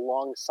put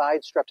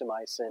alongside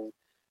streptomycin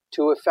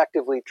to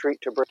effectively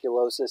treat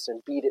tuberculosis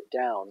and beat it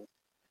down.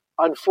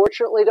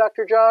 Unfortunately,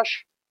 Dr.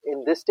 Josh,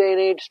 in this day and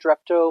age,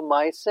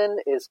 streptomycin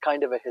is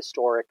kind of a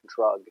historic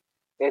drug.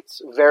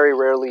 It's very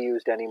rarely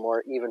used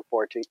anymore, even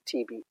for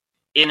TB.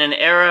 In an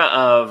era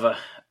of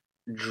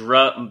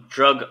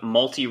drug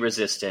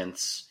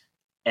multi-resistance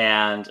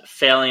and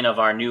failing of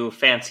our new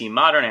fancy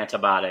modern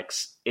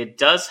antibiotics, it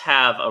does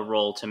have a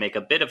role to make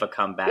a bit of a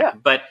comeback. Yeah.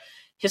 But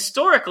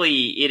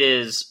historically, it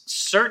is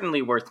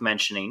certainly worth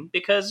mentioning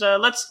because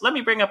let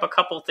me bring up a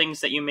couple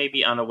things that you may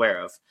be unaware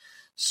of.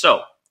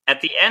 So,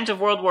 at the end of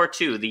World War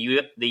II,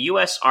 the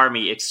U.S.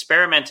 Army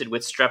experimented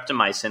with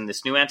streptomycin,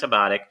 this new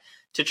antibiotic,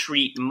 to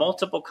treat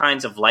multiple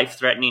kinds of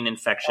life-threatening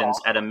infections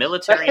at a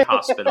military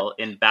hospital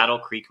in Battle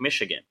Creek,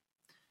 Michigan.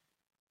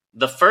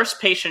 The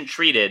first patient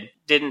treated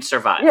didn't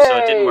survive, so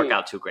it didn't work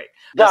out too great.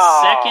 The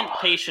second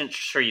patient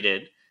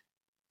treated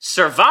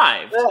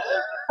survived,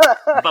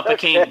 but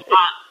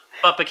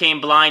became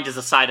blind as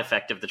a side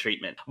effect of the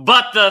treatment.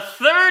 But the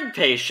third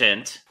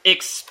patient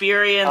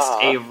experienced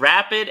a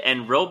rapid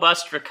and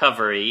robust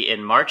recovery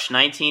in March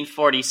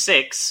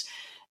 1946,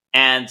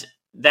 and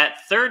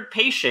that third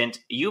patient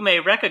you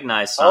may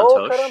recognize,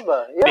 Santosh,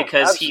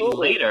 because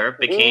absolutely. He later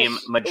became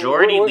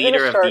majority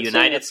leader of the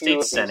United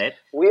States Senate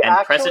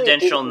and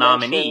presidential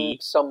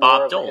nominee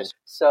Bob Dole.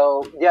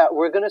 So,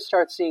 we're going to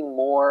start seeing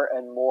more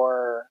and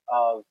more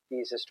of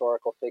these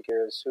historical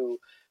figures who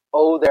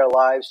owe their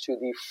lives to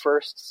the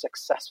first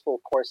successful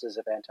courses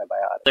of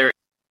antibiotics.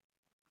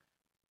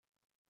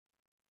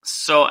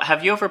 So,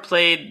 have you ever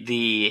played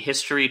the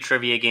history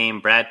trivia game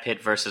Brad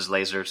Pitt versus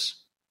Lasers?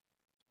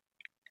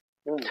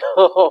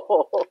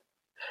 No.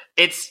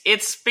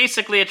 It's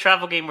basically a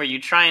travel game where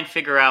you try and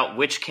figure out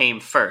which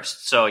came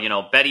first. So,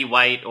 Betty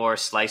White or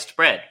sliced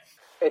bread.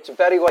 It's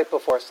Betty White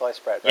before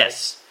sliced bread, right?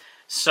 Yes.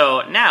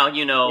 So now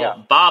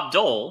Bob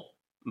Dole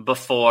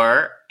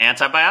before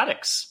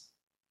antibiotics.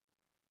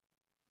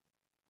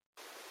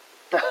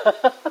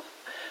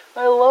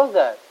 I love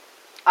that.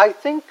 I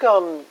think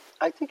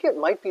it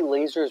might be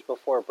Lasers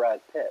before Brad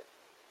Pitt.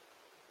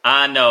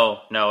 No,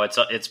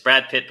 it's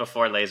Brad Pitt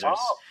before Lasers.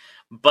 Oh.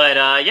 But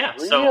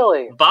really?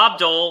 So Bob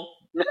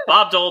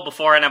Dole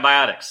before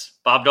antibiotics.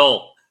 Bob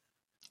Dole.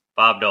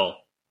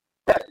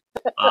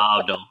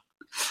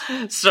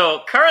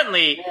 So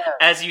currently,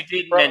 as you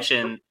did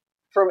mention,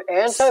 from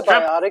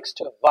antibiotics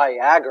to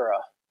Viagra.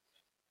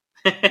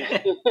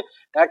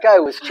 That guy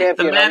was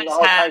champion on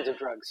all kinds of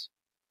drugs.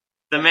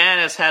 The man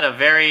has had a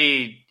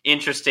very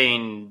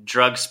interesting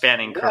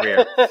drug-spanning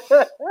career.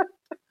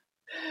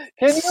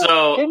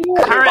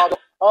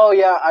 Oh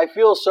yeah, I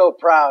feel so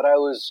proud. I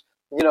was,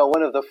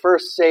 one of the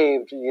first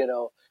saved,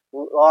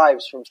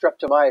 lives from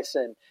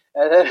streptomycin,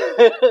 and then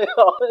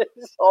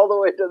all the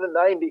way to the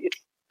 90s.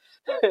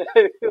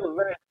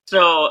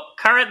 So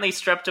currently,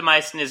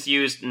 streptomycin is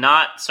used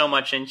not so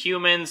much in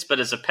humans,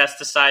 but as a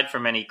pesticide for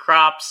many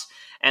crops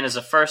and as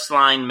a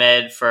first-line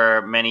med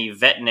for many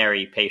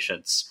veterinary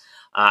patients.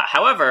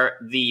 However,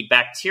 the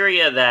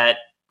bacteria that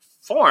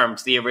formed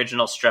the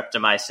original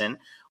streptomycin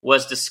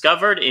was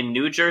discovered in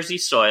New Jersey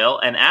soil,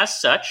 and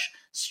as such,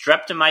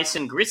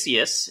 Streptomycin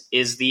griseus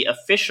is the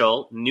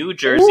official New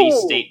Jersey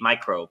state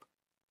microbe.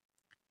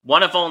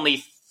 One of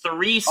only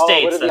 3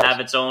 states that have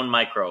its own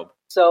microbe.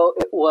 So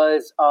it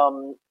was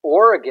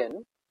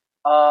Oregon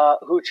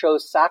who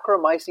chose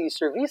Saccharomyces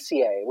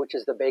cerevisiae, which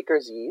is the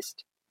baker's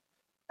yeast,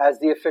 as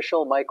the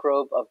official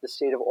microbe of the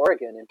state of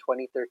Oregon in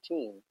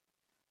 2013.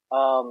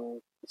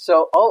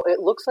 It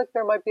looks like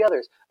there might be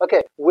others.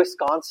 Okay,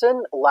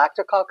 Wisconsin,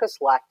 Lactococcus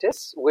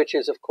lactis, which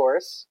is, of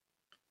course,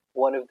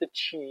 one of the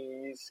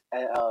cheese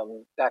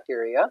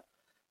bacteria.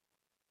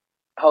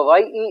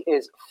 Hawaii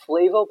is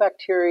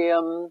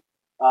Flavobacterium.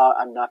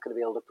 I'm not going to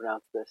be able to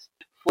pronounce this.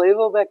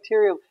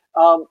 Flavobacterium,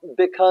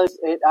 because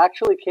it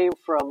actually came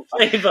from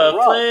a shrub,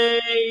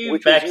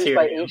 which was used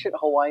by ancient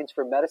Hawaiians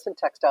for medicine,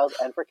 textiles,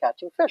 and for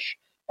catching fish,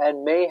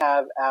 and may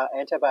have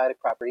antibiotic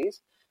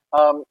properties.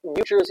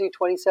 New Jersey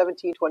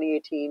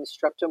 2017-2018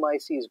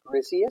 Streptomyces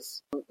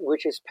griseus,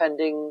 which is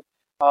pending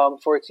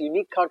for its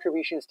unique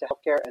contributions to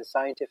healthcare and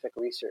scientific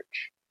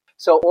research.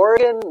 So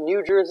Oregon,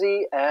 New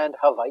Jersey, and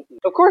Hawaii.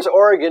 Of course,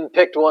 Oregon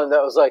picked one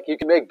that was like, you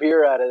can make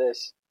beer out of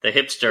this. The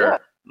hipster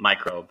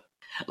microbe.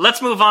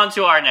 Let's move on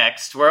to our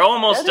next. We're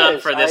almost done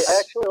for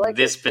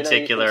this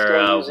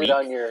particular week.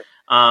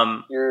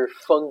 On your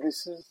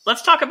funguses.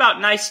 Let's talk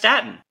about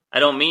nystatin. I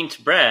don't mean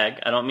to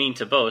brag, I don't mean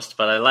to boast,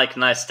 but I like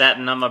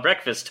nystatin on my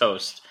breakfast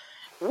toast.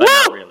 But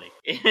not really.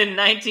 In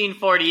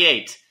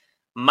 1948,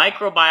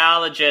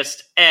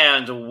 microbiologist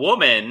and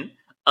woman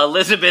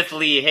Elizabeth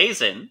Lee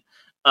Hazen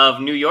of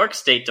the New York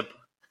State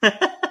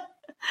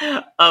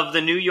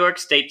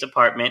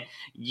Department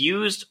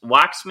used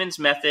Waxman's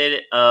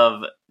method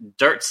of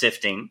dirt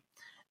sifting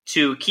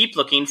to keep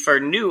looking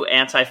for new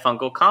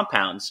antifungal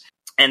compounds.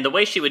 And the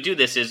way she would do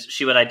this is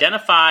she would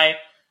identify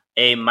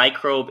a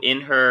microbe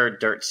in her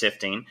dirt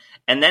sifting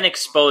and then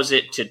expose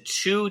it to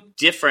two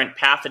different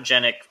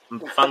pathogenic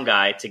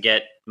fungi to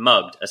get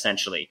mugged,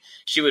 essentially.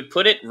 She would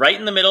put it right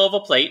in the middle of a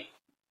plate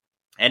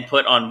and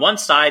put on one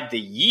side the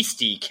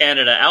yeasty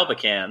Candida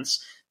albicans,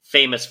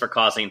 famous for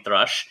causing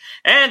thrush,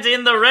 and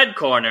in the red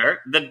corner,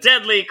 the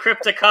deadly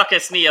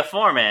Cryptococcus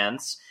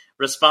neoformans,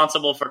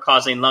 responsible for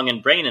causing lung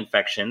and brain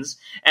infections,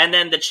 and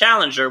then the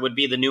challenger would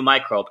be the new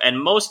microbe,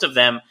 and most of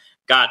them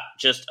got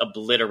just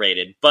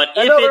obliterated. But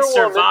if it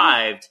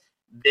survived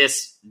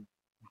this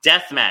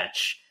death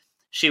match,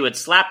 she would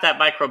slap that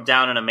microbe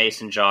down in a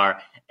mason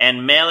jar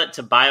and mail it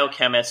to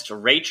biochemist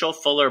Rachel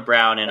Fuller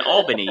Brown in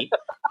Albany,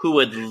 who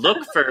would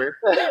look for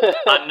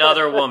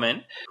another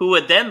woman, who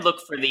would then look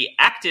for the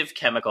active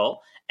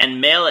chemical and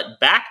mail it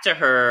back to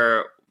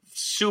her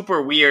super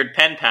weird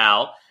pen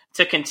pal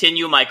to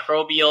continue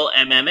microbial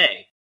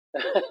MMA.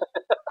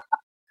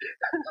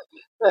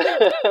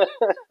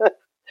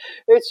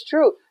 It's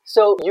true.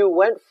 So you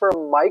went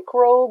from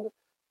microbe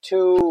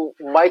to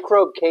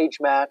microbe cage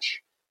match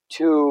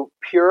to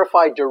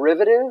purified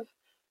derivative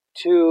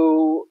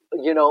to,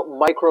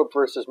 microbe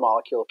versus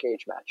molecule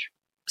cage match.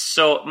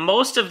 So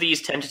most of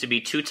these tended to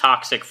be too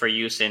toxic for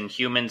use in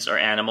humans or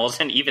animals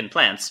and even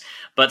plants,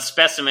 but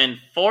specimen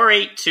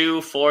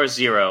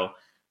 48240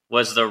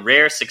 was the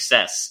rare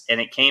success,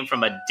 and it came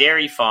from a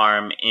dairy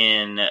farm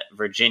in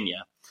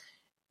Virginia.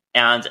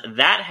 And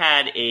that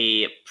had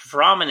a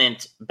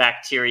prominent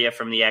bacteria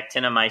from the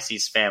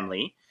Actinomyces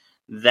family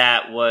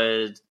that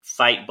would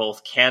fight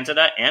both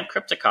Candida and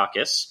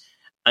Cryptococcus,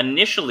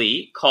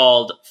 initially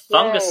called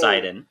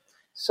fungicidin.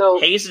 So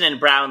Hazen and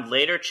Brown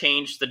later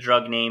changed the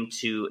drug name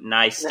to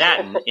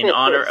nystatin in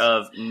honor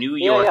of New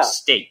York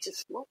State.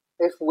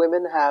 If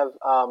women have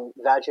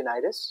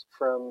vaginitis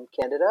from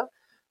Candida,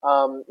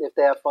 if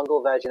they have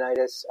fungal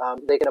vaginitis,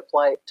 they can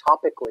apply it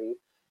topically.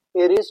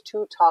 It is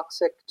too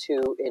toxic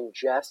to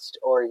ingest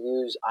or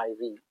use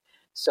IV.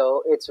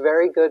 So it's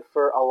very good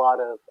for a lot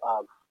of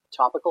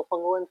topical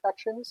fungal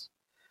infections.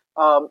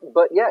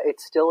 But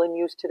it's still in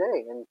use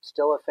today and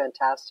still a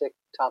fantastic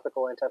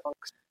topical antifungal.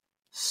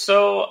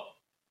 So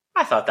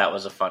I thought that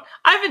was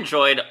I've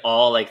enjoyed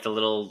all the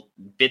little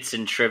bits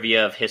and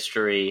trivia of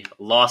history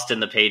lost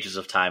in the pages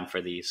of time for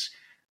these.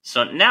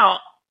 So now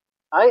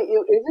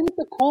isn't it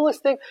the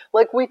coolest thing?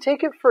 We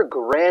take it for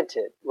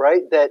granted,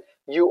 right? That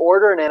you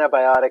order an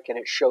antibiotic and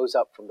it shows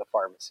up from the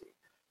pharmacy.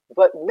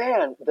 But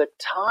man, the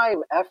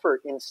time,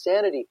 effort,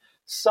 insanity,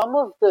 some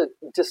of the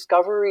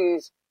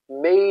discoveries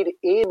made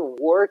in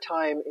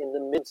wartime in the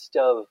midst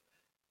of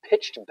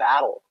pitched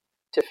battle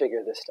to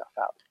figure this stuff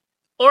out.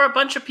 Or a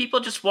bunch of people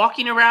just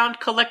walking around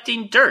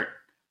collecting dirt.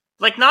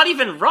 Not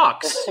even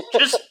rocks,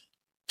 just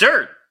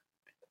dirt.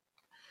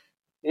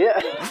 Yeah.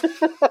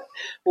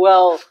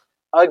 Well,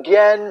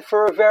 again,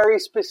 for a very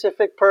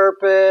specific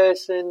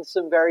purpose and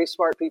some very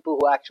smart people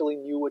who actually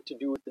knew what to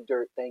do with the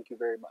dirt. Thank you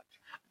very much.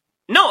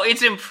 No,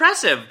 it's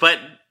impressive, but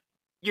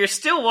you're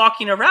still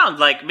walking around,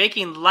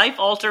 making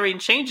life-altering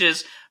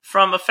changes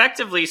from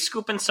effectively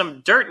scooping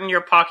some dirt in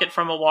your pocket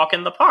from a walk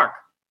in the park.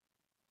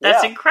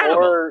 That's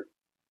incredible.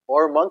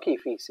 Or monkey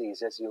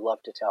feces, as you love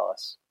to tell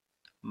us.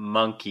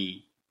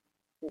 Monkey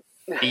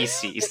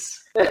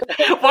feces.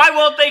 Why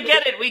won't they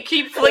get it? We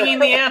keep flinging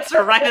the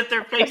answer right at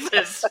their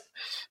faces.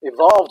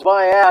 Evolved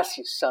my ass,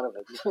 you son of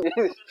a...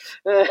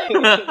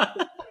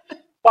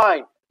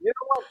 Fine. You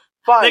know what?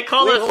 Fine.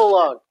 Leave him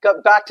alone.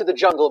 Go back to the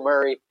jungle,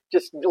 Murray.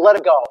 Just let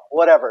him go.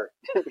 Whatever.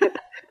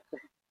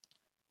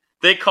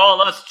 They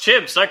call us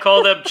chimps. I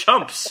call them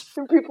chumps.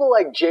 People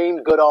like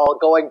Jane Goodall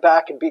going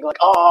back and being like,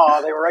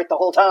 oh, they were right the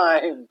whole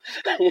time.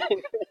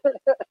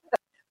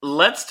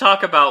 Let's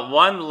talk about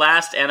one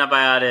last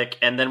antibiotic,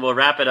 and then we'll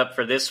wrap it up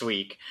for this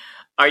week.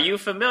 Are you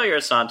familiar,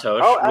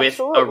 Santosh, with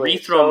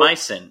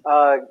erythromycin?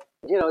 So,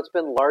 it's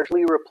been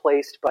largely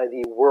replaced by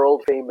the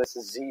world-famous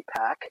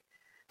Z-Pak.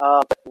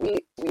 We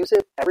use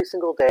it every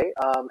single day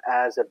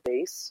as a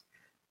base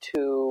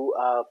to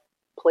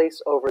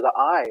place over the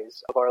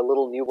eyes of our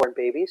little newborn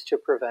babies to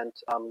prevent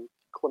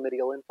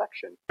chlamydial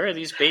infection. Where are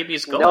these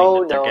babies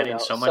going they're getting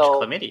so much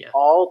chlamydia?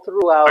 All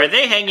throughout... Are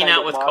they hanging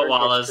out with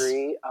koalas?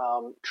 History,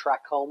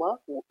 trachoma,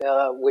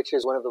 which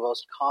is one of the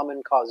most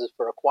common causes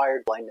for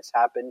acquired blindness,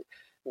 happened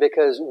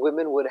because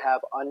women would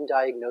have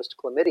undiagnosed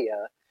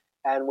chlamydia,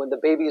 and when the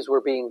babies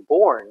were being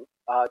born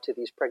to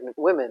these pregnant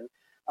women,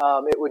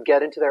 it would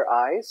get into their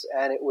eyes,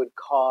 and it would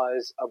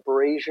cause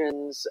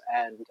abrasions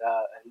and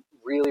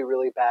really,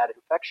 really bad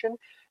infection.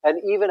 And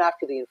even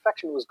after the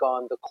infection was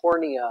gone, the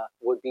cornea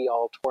would be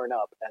all torn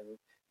up, and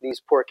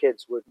these poor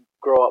kids would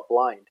grow up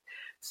blind.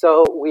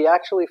 So we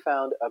actually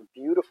found a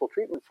beautiful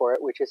treatment for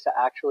it, which is to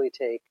actually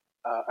take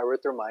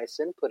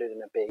erythromycin, put it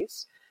in a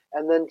base,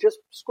 and then just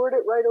squirt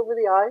it right over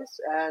the eyes,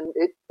 and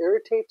it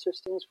irritates or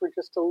stings for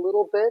just a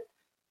little bit.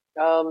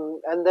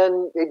 And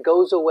then it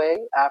goes away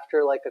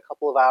after like a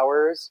couple of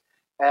hours,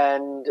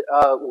 and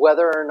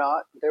whether or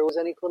not there was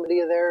any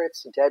chlamydia there,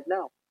 it's dead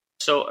now.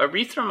 So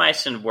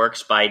erythromycin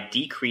works by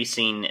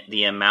decreasing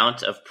the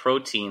amount of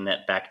protein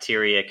that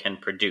bacteria can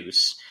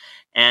produce,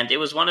 and it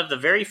was one of the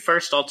very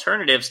first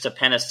alternatives to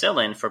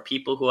penicillin for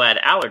people who had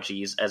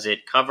allergies, as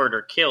it covered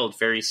or killed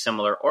very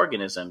similar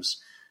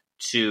organisms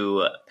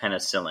to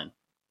penicillin.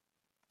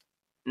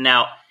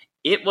 Now,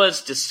 it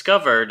was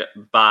discovered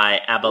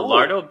by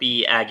Abelardo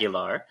B.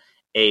 Aguilar,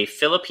 a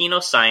Filipino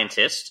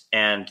scientist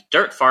and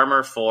dirt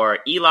farmer for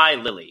Eli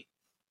Lilly.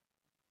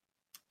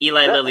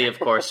 Eli Lilly, of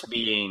course,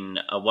 being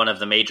one of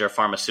the major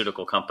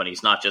pharmaceutical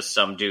companies, not just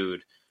some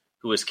dude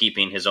who was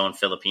keeping his own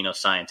Filipino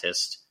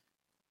scientist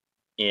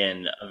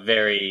in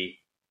very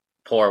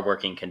poor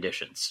working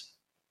conditions.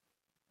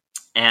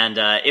 And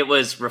it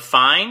was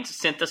refined,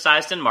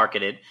 synthesized, and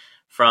marketed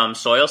from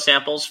soil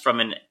samples from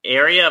an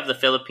area of the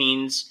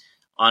Philippines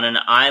on an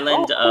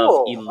island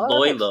of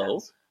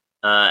Iloilo,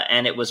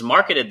 and it was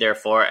marketed,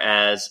 therefore,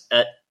 as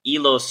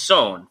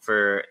Ilocon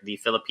for the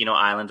Filipino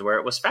island where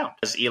it was found.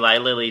 Because Eli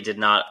Lilly did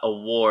not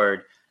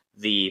award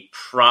the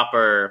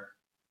proper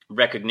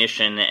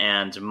recognition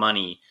and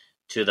money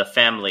to the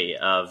family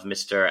of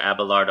Mr.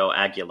 Abelardo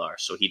Aguilar,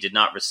 so he did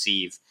not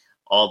receive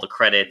all the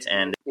credit.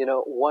 And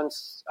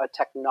once a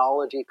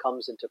technology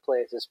comes into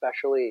place,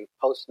 especially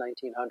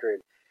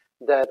post-1900,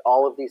 that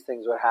all of these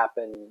things would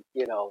happen,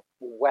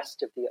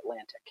 west of the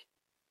Atlantic.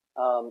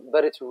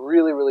 But it's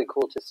really, really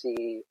cool to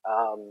see,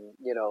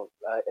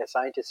 a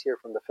scientist here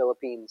from the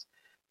Philippines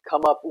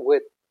come up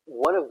with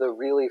one of the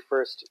really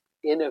first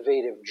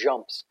innovative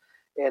jumps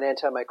in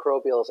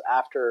antimicrobials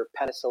after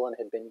penicillin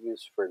had been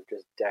used for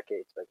just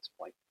decades by this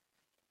point.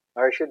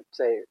 Or I should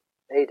say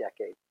a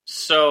decade.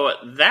 So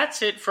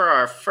that's it for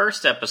our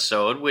first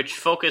episode, which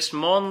focused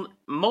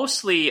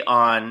mostly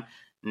on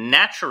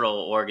natural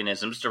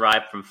organisms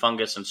derived from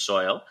fungus and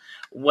soil.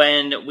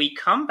 When we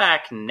come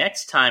back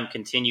next time,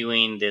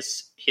 continuing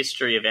this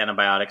history of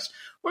antibiotics,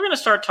 we're going to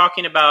start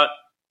talking about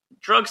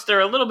drugs that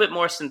are a little bit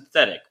more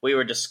synthetic. We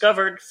were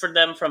discovered for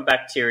them from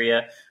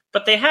bacteria,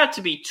 but they had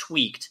to be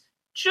tweaked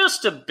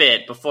just a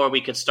bit before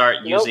we could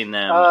start using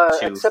them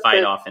to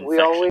fight off infections. We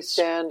always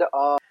stand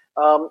on,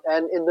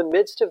 and in the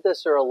midst of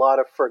this are a lot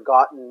of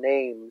forgotten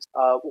names.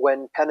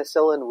 When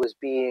penicillin was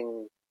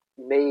being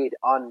made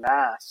en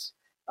masse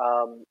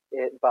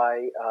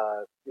by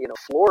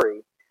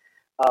Florey,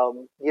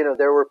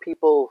 there were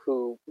people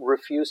who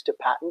refused to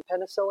patent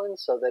penicillin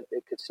so that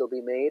it could still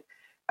be made.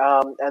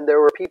 And there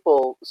were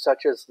people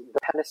such as the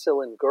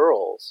penicillin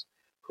girls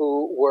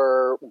who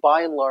were,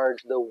 by and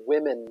large, the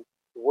women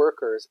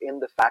workers in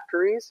the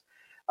factories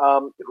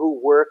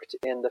who worked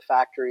in the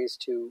factories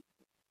to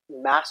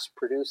mass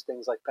produce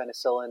things like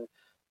penicillin,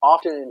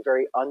 often in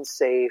very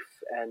unsafe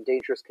and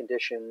dangerous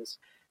conditions.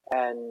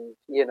 And,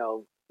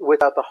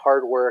 without the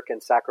hard work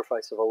and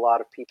sacrifice of a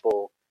lot of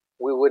people,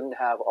 we wouldn't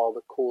have all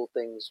the cool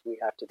things we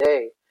have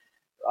today,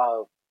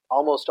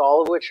 almost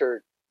all of which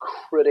are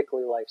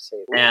critically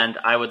life-saving. And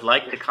I would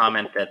like to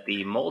comment that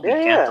the moldy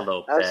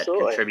cantaloupe that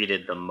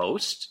contributed the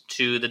most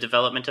to the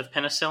development of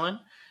penicillin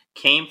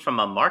came from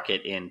a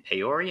market in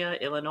Peoria,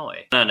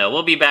 Illinois. No,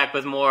 we'll be back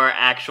with more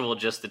actual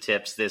Just the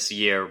Tips this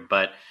year,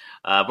 but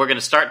we're going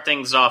to start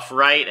things off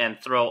right and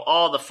throw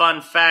all the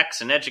fun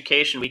facts and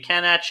education we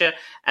can at you.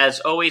 As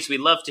always, we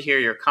love to hear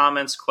your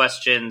comments,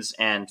 questions,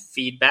 and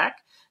feedback.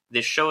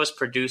 This show is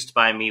produced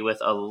by me with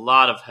a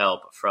lot of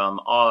help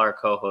from all our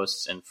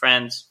co-hosts and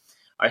friends.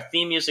 Our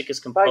theme music is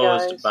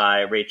composed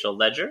by Rachel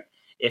Ledger.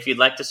 If you'd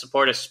like to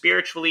support us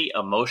spiritually,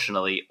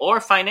 emotionally,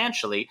 or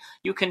financially,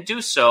 you can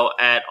do so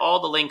at all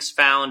the links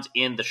found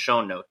in the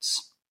show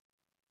notes.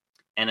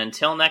 And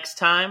until next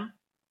time,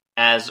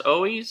 as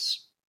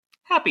always,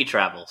 happy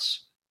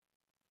travels.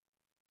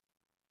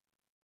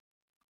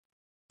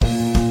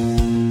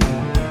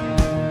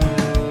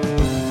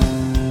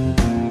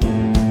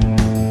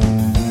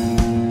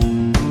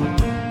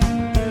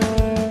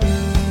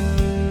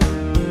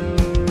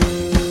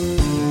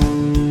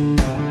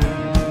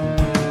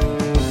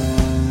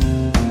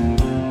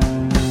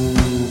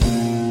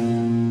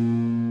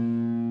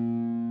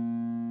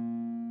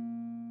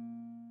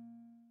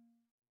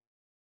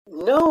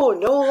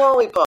 No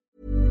lollipop.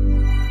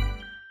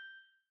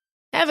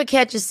 Ever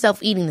catch yourself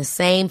eating the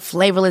same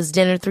flavorless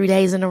dinner 3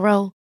 days in a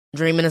row?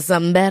 Dreaming of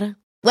something better?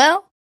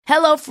 Well,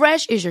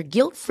 HelloFresh is your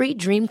guilt-free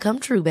dream come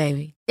true,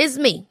 baby. It's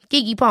me,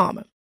 Keke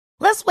Palmer.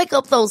 Let's wake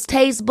up those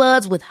taste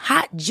buds with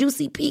hot,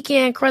 juicy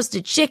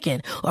pecan-crusted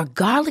chicken or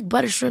garlic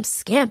butter shrimp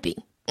scampi.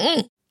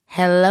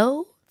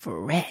 Hello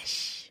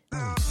Fresh.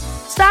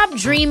 Stop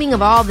dreaming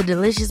of all the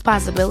delicious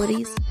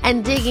possibilities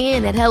and dig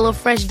in at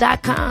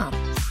HelloFresh.com.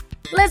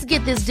 Let's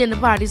get this dinner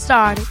party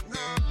started.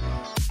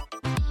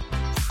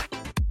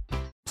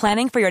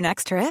 Planning for your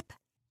next trip?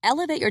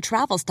 Elevate your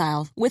travel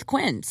style with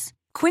Quince.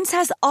 Quince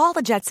has all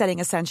the jet-setting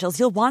essentials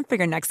you'll want for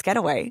your next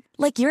getaway,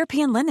 like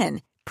European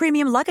linen,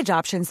 premium luggage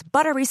options,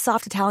 buttery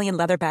soft Italian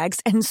leather bags,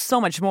 and so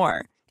much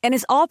more. And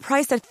is all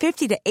priced at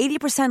 50 to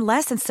 80%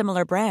 less than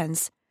similar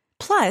brands.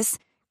 Plus,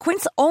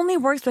 Quince only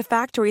works with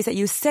factories that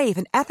use safe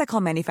and ethical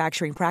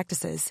manufacturing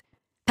practices.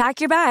 Pack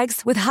your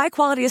bags with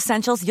high-quality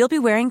essentials you'll be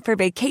wearing for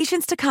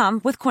vacations to come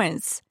with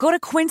Quince. Go to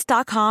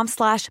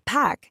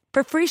quince.com/pack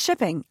for free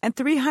shipping and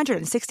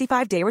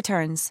 365-day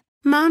returns.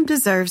 Mom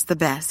deserves the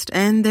best,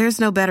 and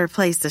there's no better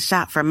place to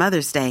shop for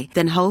Mother's Day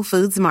than Whole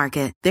Foods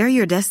Market. They're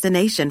your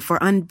destination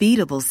for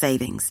unbeatable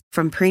savings,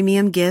 from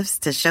premium gifts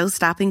to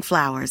show-stopping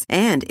flowers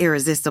and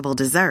irresistible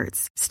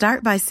desserts.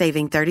 Start by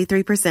saving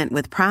 33%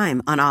 with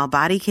Prime on all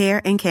body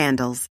care and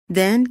candles.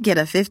 Then get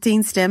a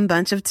 15-stem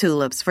bunch of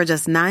tulips for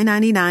just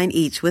 $9.99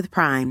 each with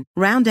Prime.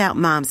 Round out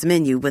Mom's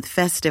menu with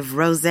festive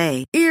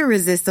rosé,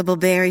 irresistible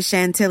berry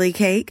chantilly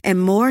cake,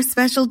 and more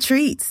special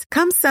treats.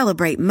 Come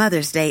celebrate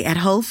Mother's Day at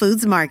Whole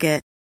Foods Market.